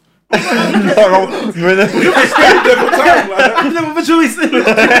life? You stayed there for time, like. Never have a choice.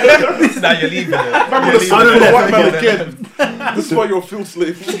 Now you're leaving it. White man again. This is why you're a field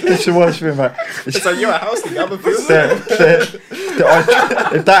slave. It's the worst thing, man. It's like you're a house thing. I'm a field slave.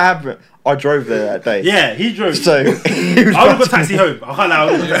 If that happened, I drove there that day. Yeah, he drove. So I would have got taxi home. I can't lie.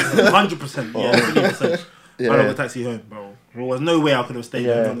 100%. Yeah, 100%. I would have got taxi home, bro. There was no way I could have stayed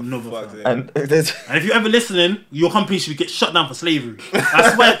there. And if you're ever listening, your company should get shut down for slavery.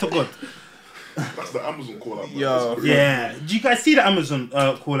 I swear to God. That's the Amazon call out. Yo. Yeah. Did you guys see the Amazon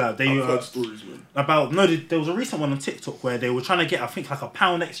call out? I've heard stories, man. There was a recent one on TikTok where they were trying to get, I think, like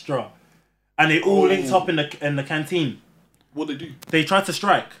 £1 extra, and they all linked up in the canteen. What they do? They tried to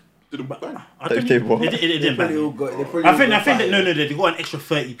strike. Did it bang? It didn't bang. I think that they got an extra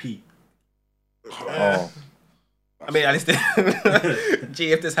 30p. Oh. I mean, at least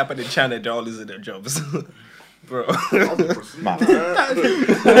gee, if this happened in China, they're all losing their jobs. Bro. Okay.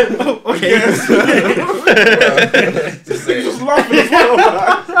 Just laughing as well.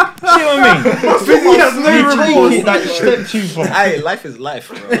 See what I mean? Like, step too far. Hey, life is life,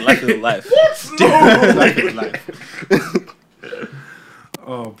 bro. Life is life. What? No. Life is life.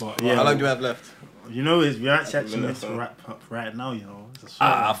 Oh, but yeah. How long do we have left? We're actually meant to wrap up right now,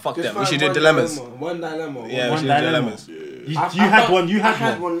 Fuck that. We should do dilemmas. One dilemma. Yeah, we should do dilemmas. You had one. I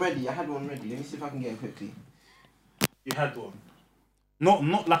had one ready. Let me see if I can get it quickly. You had one.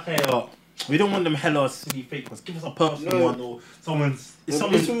 Not like a. We don't want them hella silly fake ones. Give us a personal one or someone's. This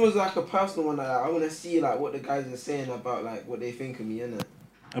one was like a personal one. I want to see like what the guys are saying about like what they think of me, innit?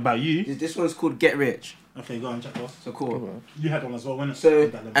 About you? This one's called Get Rich. Okay, go on, check off. So cool. You had one as well, wasn't it?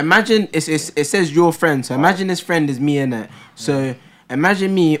 So imagine it says your friend. So imagine this friend is me, innit? So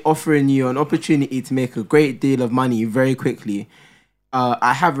imagine me offering you an opportunity to make a great deal of money very quickly.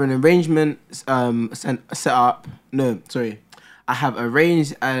 I have an arrangement set up. No, sorry. I have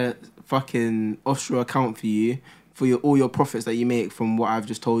arranged a fucking offshore account for you for all your profits that you make from what I've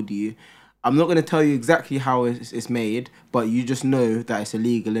just told you. I'm not gonna tell you exactly how it's made, but you just know that it's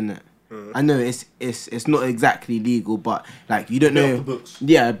illegal, innit? I know it's not exactly legal, but like you don't know. Off the books.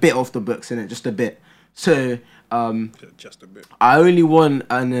 Yeah, a bit off the books, innit? Just a bit. So just a bit. I only want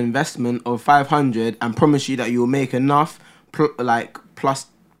an investment of 500 and promise you that you'll make enough, plus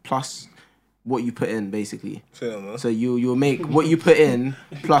what you put in, basically. So you'll make what you put in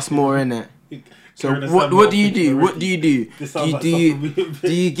plus more in it. So what do you do? What do you do? Do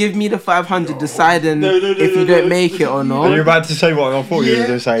you give me the 500 deciding if you don't make it or not? You're about to say what I thought you were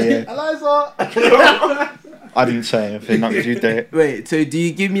going to say, yeah. Eliza! I didn't say anything. Not because you did it. Wait, so do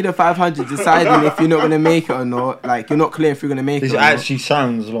you give me the 500 deciding if you're not gonna make it or not? Like you're not clear if you're gonna make This it or actually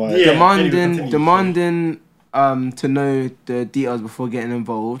sounds like demanding to know the details before getting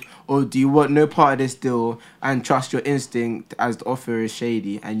involved, or do you want no part of this deal and trust your instinct as the offer is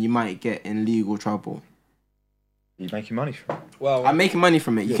shady and you might get in legal trouble? You're making money from it. Well, I'm making money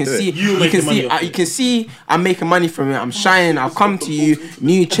from it. You can do it. see, you can see I'm making money from it. I'm shining. I've come to you,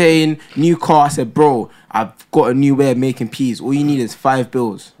 new chain, new car. I said, bro, I've got a new way of making peas. All you need is 5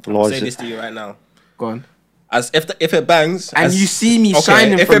 bills. I'll say this to you right now. Go on. As if it bangs, And you see me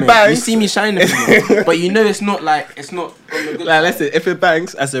shining from it. You see me shining from it. But you know it's not on the good side. Listen, if it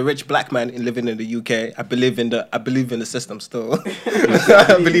bangs, as a rich black man living in the UK, I believe in the system still.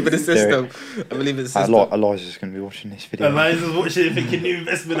 I believe in the system. I believe in the system. Eliza's going to be watching this video. Eliza's watching it thinking new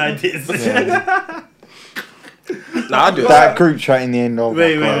investment ideas. Nah, I'll do that group chat in the end of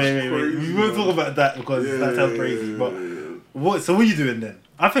Wait. We won't talk about that because that sounds crazy. But what are you doing then?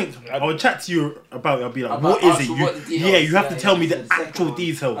 I think I'll chat to you about it. I'll be like, what is it? You have to tell me the actual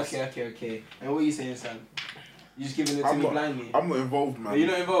details. Okay. And what are you saying, Sam? You just giving it to me blindly? I'm not involved, man. You're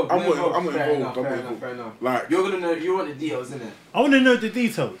not involved? I'm not involved. Fair enough. Like, you're gonna know, you want the details, innit? I want to know the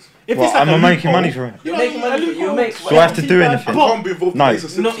details. If Well, it's like I'm making money from it. You're making money from it. You make... Do I have to do anything? I can't be involved. No.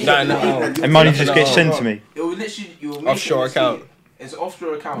 And money just gets sent to me. It will literally... offshore account. It's an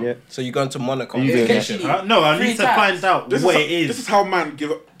offshore account. Yeah. So you're going to Monaco. Are you doing Literally, that? No, I need to find out what it is. This is how man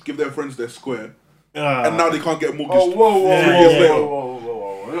give their friends their square, and now they can't get a mortgage. Oh,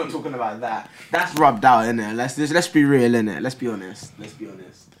 whoa. We're not talking about that. That's rubbed out, innit? Let's be real, innit? Let's be honest.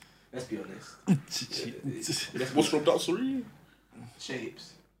 What's rubbed out, sorry?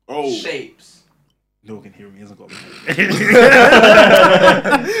 Shapes. Oh. Shapes. No one can hear me. He hasn't got me. Why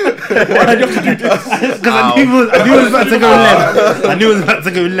did you have to do this? Because I knew it was about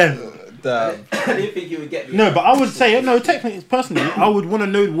to go left. Damn. I didn't think you would get me. No, but I would say, technically, personally, I would want to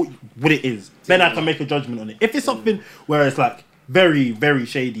know what it is. Then I can make a judgment on it. If it's something where it's like very, very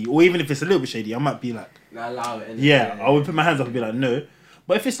shady, or even if it's a little bit shady, I might be like, allow it. yeah, I would put my hands up and be like, no.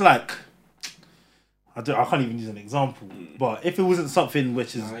 But if it's like, I can't even use an example. But if it wasn't something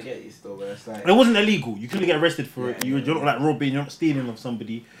which is, No, I get you still, but it's like... it wasn't illegal. You couldn't get arrested for it. You're not like robbing. You're not stealing of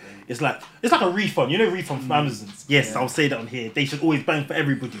somebody. It's like a refund. You know, refund from Amazon. Yes, I'll say that on here. They should always bang for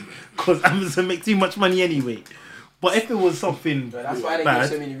everybody because Amazon make too much money anyway. But if it was something that's why they bad, give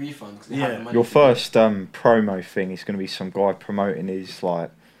so many refunds. 'Cause they have the money Your to first promo thing is going to be some guy promoting his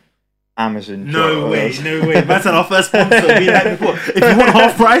like Amazon. No way. That's our first sponsor. Be like before. If you want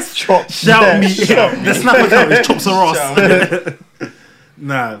half price, shout me. The snap account is chops or Ross.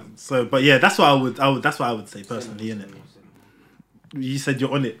 Nah. So, but yeah, that's what I would say personally, innit? You said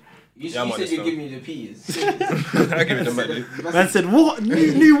you're on it. You said you'd give me the peas. I'll give you the money. Man said, what?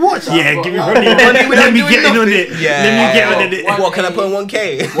 New watch? Yeah, give me money. Let me get in on it. Yeah. Let me get on it. What can I put in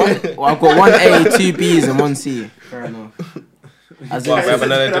 1K? Well, I've got 1 A, 2 B's, and 1 C. Fair enough. As in, Well, we have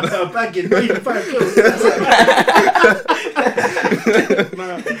another-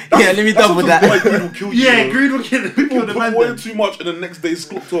 yeah, let me double that. Greed will kill you. Yeah, bro. greed will kill People the put man. way too much, and the next day it's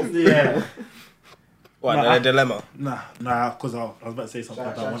clocked off. Yeah. What, Nah. another dilemma? Nah, because I was about to say something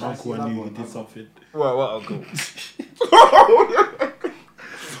about one uncle I knew who did something. What uncle?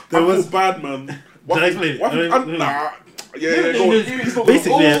 There was bad, man. Did I explain it? Nah. Yeah, go on.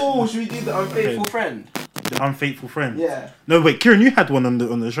 Basically, oh, should we do the unfaithful friend? The unfaithful friend. Yeah. No, wait, Kieran, you had one on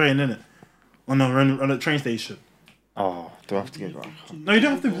the train, innit? On the train station. Oh, do I have to get back? No, you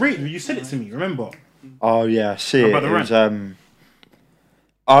don't have to rate me. You said it to me, remember? Oh yeah, I see How it. about the It was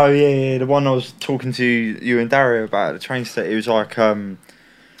oh yeah, the one I was talking to you and Dario about at the train station. It was like some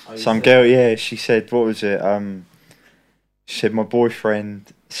girl. Yeah, she said, what was it? She said my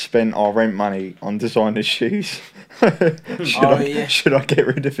boyfriend spent our rent money on designer shoes. Should I get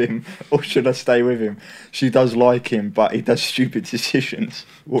rid of him or should I stay with him? She does like him, but he does stupid decisions.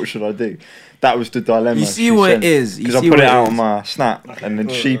 What should I do? That was the dilemma. You see what it is. Because I put it out on my Snap, and then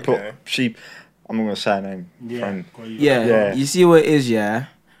she put I'm not gonna say her name. Yeah. Friend. Yeah. You see what it is, yeah.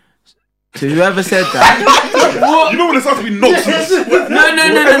 So whoever said that. You know when it starts to be nonsense. No.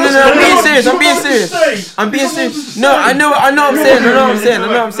 I'm being serious. No, I know what I'm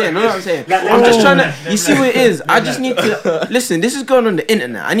saying. I'm just trying to. You see what it is. I just need to listen. This is going on the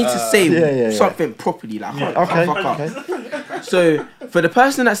internet. I need to say something properly. Like, Okay. So for the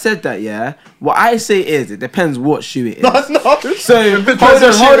person that said that, yeah, what I say is it depends what shoe it is. No. So hold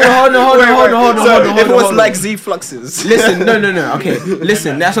on. If it was like Z Fluxes. Listen, no. Okay,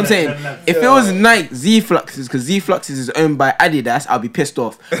 listen. That's what I'm saying. If it was Nike Z Fluxes, because Z Fluxes is owned by Adidas, I'll be pissed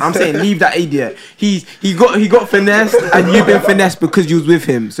off. I'm saying leave that idiot. He got finessed, and you've been finessed because you was with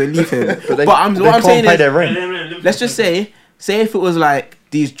him. So leave him. But what I'm saying is, let's just say if it was like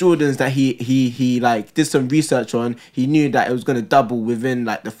these Jordans that he like did some research on, he knew that it was gonna double within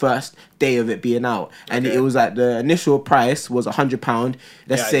like the first day of it being out, and it was like the initial price was £100.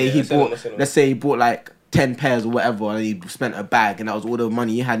 Let's say he bought like 10 pairs or whatever, and he spent a bag, and that was all the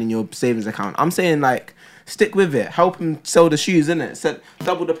money you had in your savings account. I'm saying like, stick with it. Help him sell the shoes, innit? Set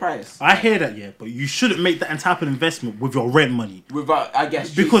double the price. I hear that, yeah, but you shouldn't make that type of investment with your rent money. Without, I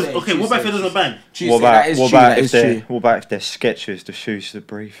guess, because what about if it doesn't bang? What about if they're Skechers, the shoes that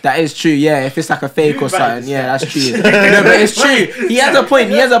breathe? That is true, yeah. If it's like a fake or something, yeah, that's true. No, but it's true. He has a point.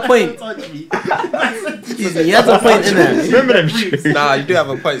 He has a point, innit? Remember them shoes? Nah, you do have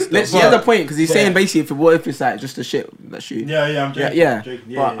a point. He has a point because he's saying basically, what if it's like just a shit that shoe? Yeah, I'm joking. Yeah.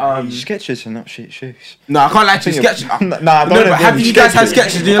 But Skechers are not shit shoes. No, I can't lie to you. Skechers. Nah, have you guys had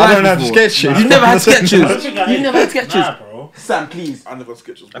Skechers in your life? I don't have Skechers. You've never had Skechers. You've never had Skechers. Nah, bro. Sam, please. I never had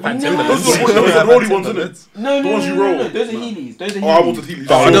Skechers. I've had Those Timberlands. are the rolly ones, isn't it? No, The ones you roll. Those are Heelys. Oh, I wanted Heelys.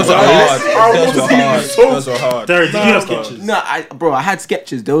 Those were hard. Those were hard. Derek, did you have Skechers? No, I had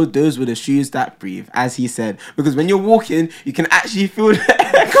Skechers. Those were the shoes that breathe, as he said. Because when you're walking, you can actually feel the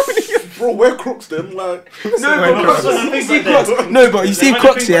air coming in your. Bro, wear Crocs then, like. No, but you see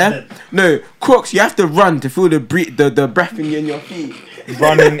Crocs, yeah? No, Crocs, you have to run to feel the breath in your feet.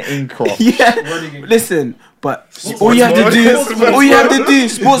 Running in Crocs. Yeah. Listen, but all you have to do,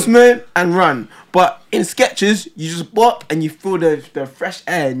 sportsman and run. But in Skechers, you just bop and you feel the fresh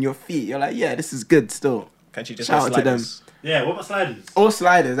air in your feet. You're like, yeah, this is good still. Can't you just shout out to them? Yeah, what about sliders? Or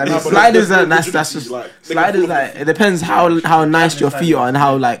sliders. I mean, sliders are that's just sliders. Like it depends how nice your feet are and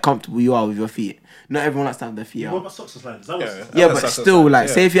how like comfortable you are with your feet. Not everyone likes to have their feet out. What about socks or sliders? Yeah, but still, like,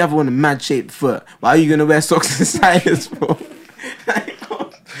 say if you have one a mad shaped foot, why are you gonna wear socks and sliders for?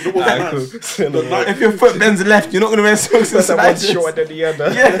 If your foot bends left, you're not gonna wear socks and sliders. One's shorter than the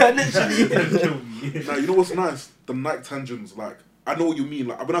other. Yeah, literally. Now, you know what's nice? The Nike Tangens, like, I know what you mean.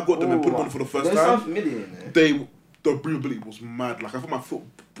 Like, when I got them and put them on for the first time, the breathability was mad. Like, I thought my foot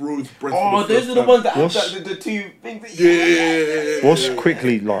broke breath. Oh, those are the ones that have the two things. Yeah.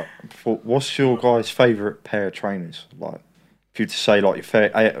 What's your guys' favourite pair of trainers? Like, if you to say like your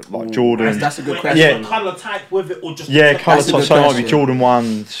favorite, like Jordan. That's a good question. Yeah. Colour type with it or just colour type. So it might be Jordan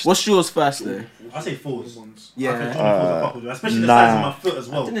 1s. What's yours first though? I say 4s. Yeah. Especially the size of my foot as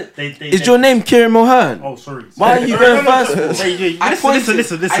well. Is your name Kieran Mulhern? Oh, sorry. Why are you going first?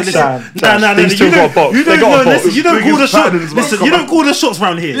 Listen. No. These two got a box. They got a box. You don't call the shots. Listen, you don't call the shots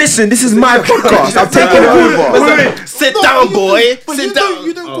round here. Listen, this is my podcast. I'm taking it over. Sit down, boy. Sit down.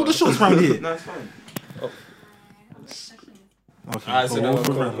 You don't call the shots round here. No, it's fine. Okay.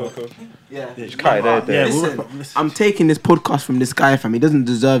 Cool. Yeah. Just cut it there. Listen, I'm taking this podcast from this guy, fam. He doesn't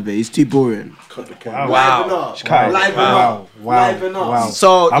deserve it. He's too boring. Wow. Wow.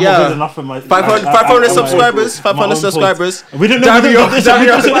 So, I'm yeah. not good enough for my 500 subscribers. 500 subscribers. We don't deserve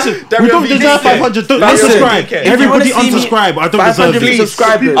 500. Don't unsubscribe. Everybody unsubscribe. I don't deserve it.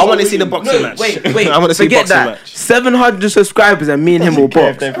 Subscribers. I want to see the boxing match. Wait. I want to see Forget boxing that. match. 700 subscribers and me and him will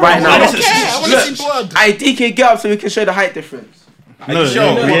box right now. I want to see blood. DK, get up so we can show the height difference. Are you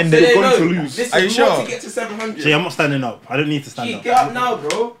sure? We ended Going to lose. Listen, Are you sure? To get to 700. See, I'm not standing up. I don't need to stand up. Get up now,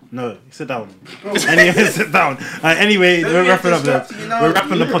 bro. No, sit down. Anyway, sit down. Anyway, we're wrapping up there. We're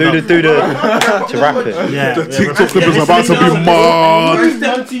wrapping the pod up. To wrap it. Yeah. The TikTok clip is about to be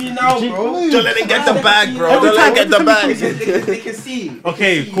mad. To you now, bro. Don't let him get the bag, bro. Don't let him get the bag. They can see.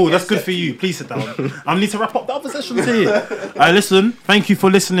 Okay, cool. That's good for you. Please sit down. I need to wrap up the other sessions here. Listen, thank you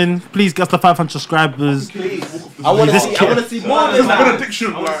for listening. Please get us to 500 subscribers. I want to see more than that.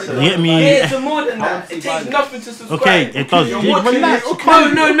 Benediction, like. You get me? It's more than that. It takes nothing to subscribe. Okay, it does. Relax.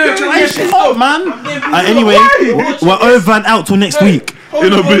 No. Shut up, man. Anyway, we're over and out till next week.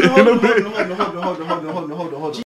 In a bit. Hold on.